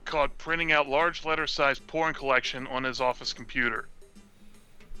got caught printing out large letter-sized porn collection on his office computer.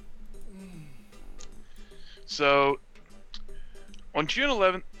 So, on June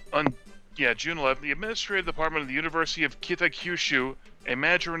 11th, the administrative department of the University of Kitakyushu, a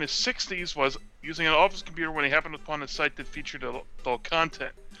manager in his 60s, was using an office computer when he happened upon a site that featured adult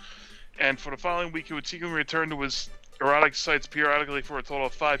content. And for the following week, he would secretly return to his erotic sites periodically for a total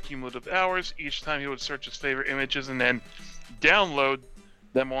of 5 cumulative hours. Each time he would search his favorite images and then download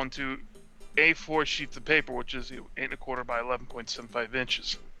them onto A4 sheets of paper, which is 8.25 by 11.75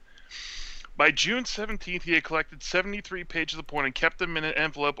 inches. By June 17th, he had collected 73 pages of porn and kept them in an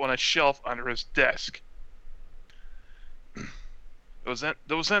envelope on a shelf under his desk.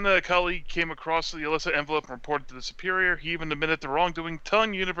 There was then a colleague came across the illicit envelope and reported to the superior. He even admitted the wrongdoing,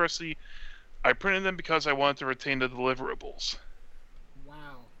 telling the university, "I printed them because I wanted to retain the deliverables."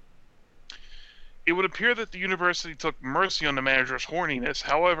 Wow. It would appear that the university took mercy on the manager's horniness,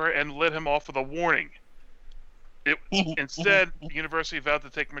 however, and let him off with a warning. Instead, the university vowed to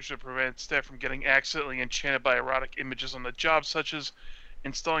take measures to prevent staff from getting accidentally enchanted by erotic images on the job, such as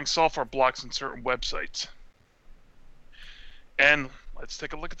installing software blocks on certain websites. And let's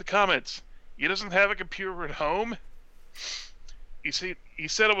take a look at the comments. He doesn't have a computer at home. He said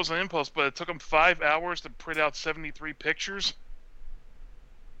it was an impulse, but it took him 5 hours to print out 73 pictures.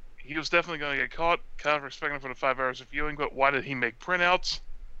 He was definitely going to get caught, kind of respecting for the 5 hours of viewing, but why did he make printouts?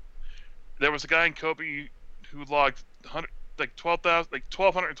 There was a guy in Kobe who logged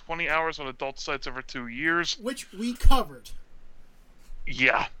 1,220 hours on adult sites over 2 years. Which we covered.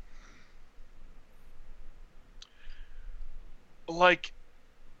 Yeah. Like,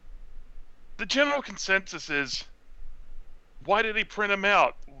 the general consensus is, why did he print them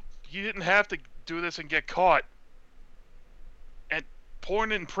out? You didn't have to do this and get caught. And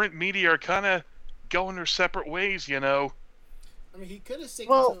porn and print media are kind of going their separate ways, you know. I mean, he could have said.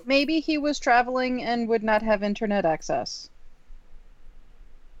 Well, maybe he was traveling and would not have internet access.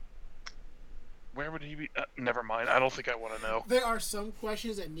 Where would he be? Never mind. I don't think I want to know. There are some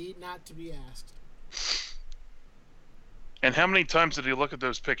questions that need not to be asked. And how many times did he look at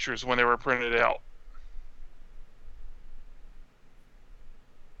those pictures when they were printed out?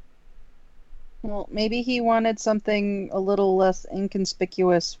 Well, maybe he wanted something a little less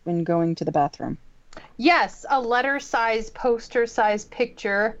inconspicuous when going to the bathroom. Yes, a letter-sized, poster-sized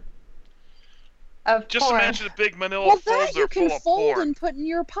picture of Just porn. imagine a big manila Well, folder that you can full of fold porn. and put in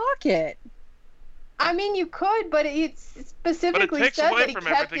your pocket. I mean, you could, but it specifically takes says away that he from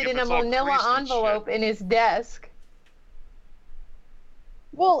kept everything it if in a it's all manila creased and envelope in his desk.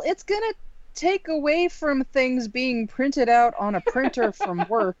 Well, it's gonna take away from things being printed out on a printer from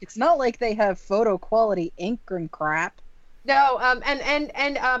work. It's not like they have photo quality ink and crap. No,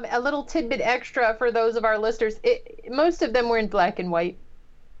 and a little tidbit extra for those of our listeners. Most of them were in black and white.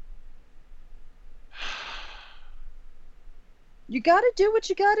 You gotta do what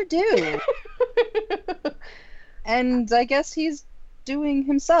you gotta do. And I guess he's doing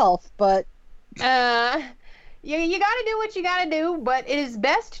himself, but you gotta do what you gotta do, but it is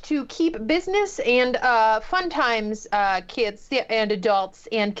best to keep business and fun times, kids and adults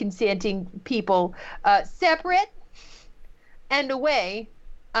and consenting people separate and away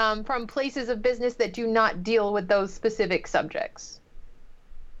from places of business that do not deal with those specific subjects.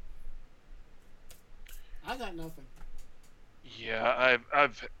 I got nothing. Yeah,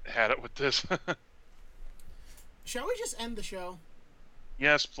 I've had it with this. Shall we just end the show?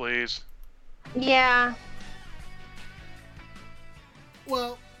 Yes, please. Yeah.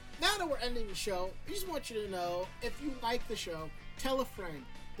 Well, now that we're ending the show, I just want you to know, if you like the show, tell a friend.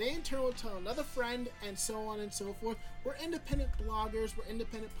 They in turn will tell another friend, and so on and so forth. We're independent bloggers, we're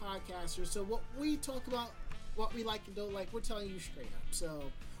independent podcasters, so what we talk about, what we like and don't like, we're telling you straight up.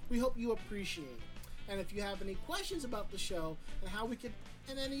 So we hope you appreciate it. And if you have any questions about the show and how we could,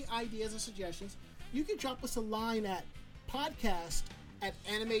 and any ideas or suggestions, you can drop us a line at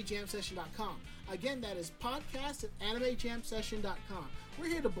podcast@animejamsession.com. Again, that is podcast@animejamsession.com. We're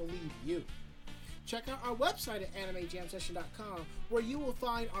here to believe you. Check out our website at animejamsession.com, where you will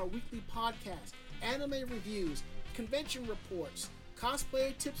find our weekly podcast, anime reviews, convention reports,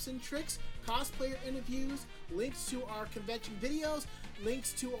 cosplayer tips and tricks, cosplayer interviews, links to our convention videos,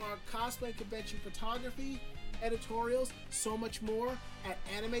 links to our cosplay convention photography, editorials, so much more at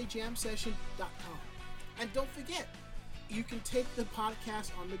animejamsession.com. And don't forget, you can take the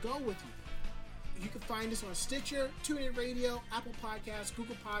podcast on the go with you. You can find us on Stitcher, TuneIn Radio, Apple Podcasts,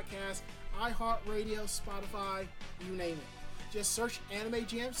 Google Podcasts, iHeartRadio, Spotify, you name it. Just search Anime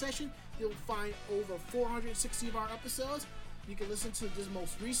Jam Session. You'll find over 460 of our episodes. You can listen to this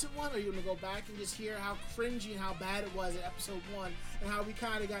most recent one, or you can go back and just hear how cringy and how bad it was in episode 1, and how we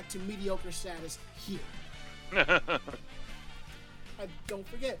kind of got to mediocre status here. And don't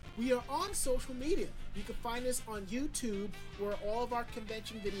forget, we are on social media. You can find us on YouTube, where all of our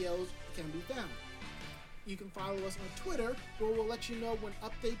convention videos can be found. You can follow us on Twitter, where we'll let you know when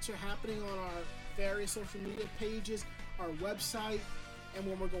updates are happening on our various social media pages, our website, and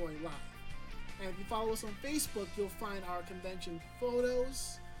when we're going live. And if you follow us on Facebook, you'll find our convention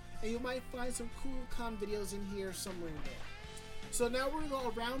photos, and you might find some cool con videos in here somewhere in there. So now we're going to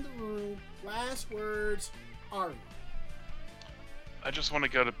go around the room. Last words, Ari. I just want to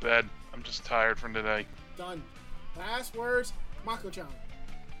go to bed. I'm just tired from today. Done. Last words, Mako-chan.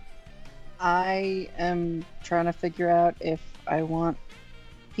 I am trying to figure out if I want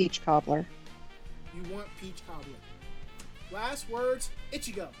peach cobbler. You want peach cobbler. Last words,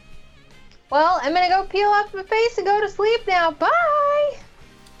 Ichigo. Well, I'm gonna go peel off my face and go to sleep now. Bye!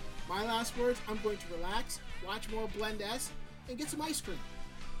 My last words, I'm going to relax, watch more Blend S, and get some ice cream.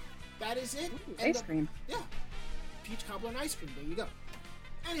 That is it. Ooh, ice cream. Yeah. Peach cobbler and ice cream. There you go.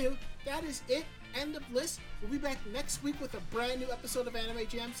 Anywho, that is it. End of list. We'll be back next week with a brand new episode of Anime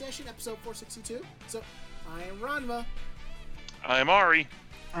Jam Session, episode 462. So, I am Ranma. I'm Ari.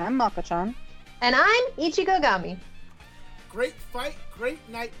 I'm Mako-chan. And I'm Ichigo Gami. Great fight, great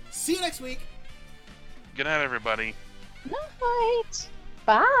night. See you next week. Good night, everybody. Night.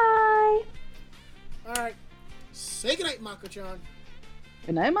 Bye! Alright. Say goodnight, Mako-chan.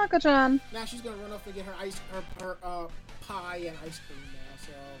 Good night, Mako-chan. Now she's gonna run off and get her pie and ice cream now,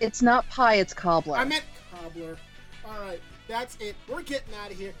 so... It's not pie, it's cobbler. I meant cobbler. Alright, that's it. We're getting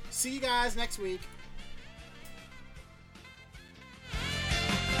out of here. See you guys next week.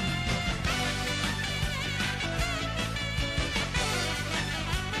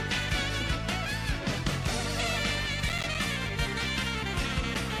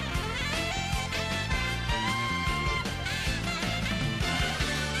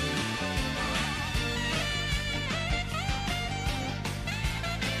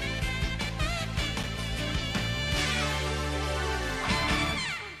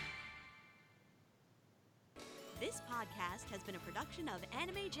 This podcast has been a production of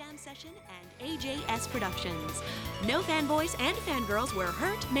Anime Jam Session and AJS Productions. No fanboys and fangirls were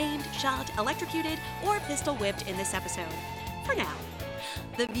hurt, maimed, shot, electrocuted, or pistol whipped in this episode. For now.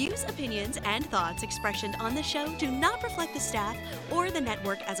 The views, opinions, and thoughts expressed on the show do not reflect the staff or the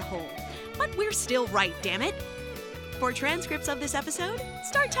network as a whole. But we're still right, damn it! For transcripts of this episode,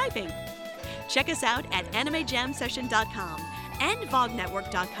 start typing. Check us out at animejamsession.com and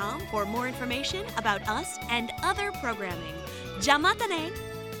vognetwork.com for more information about us and other programming. Jamatane!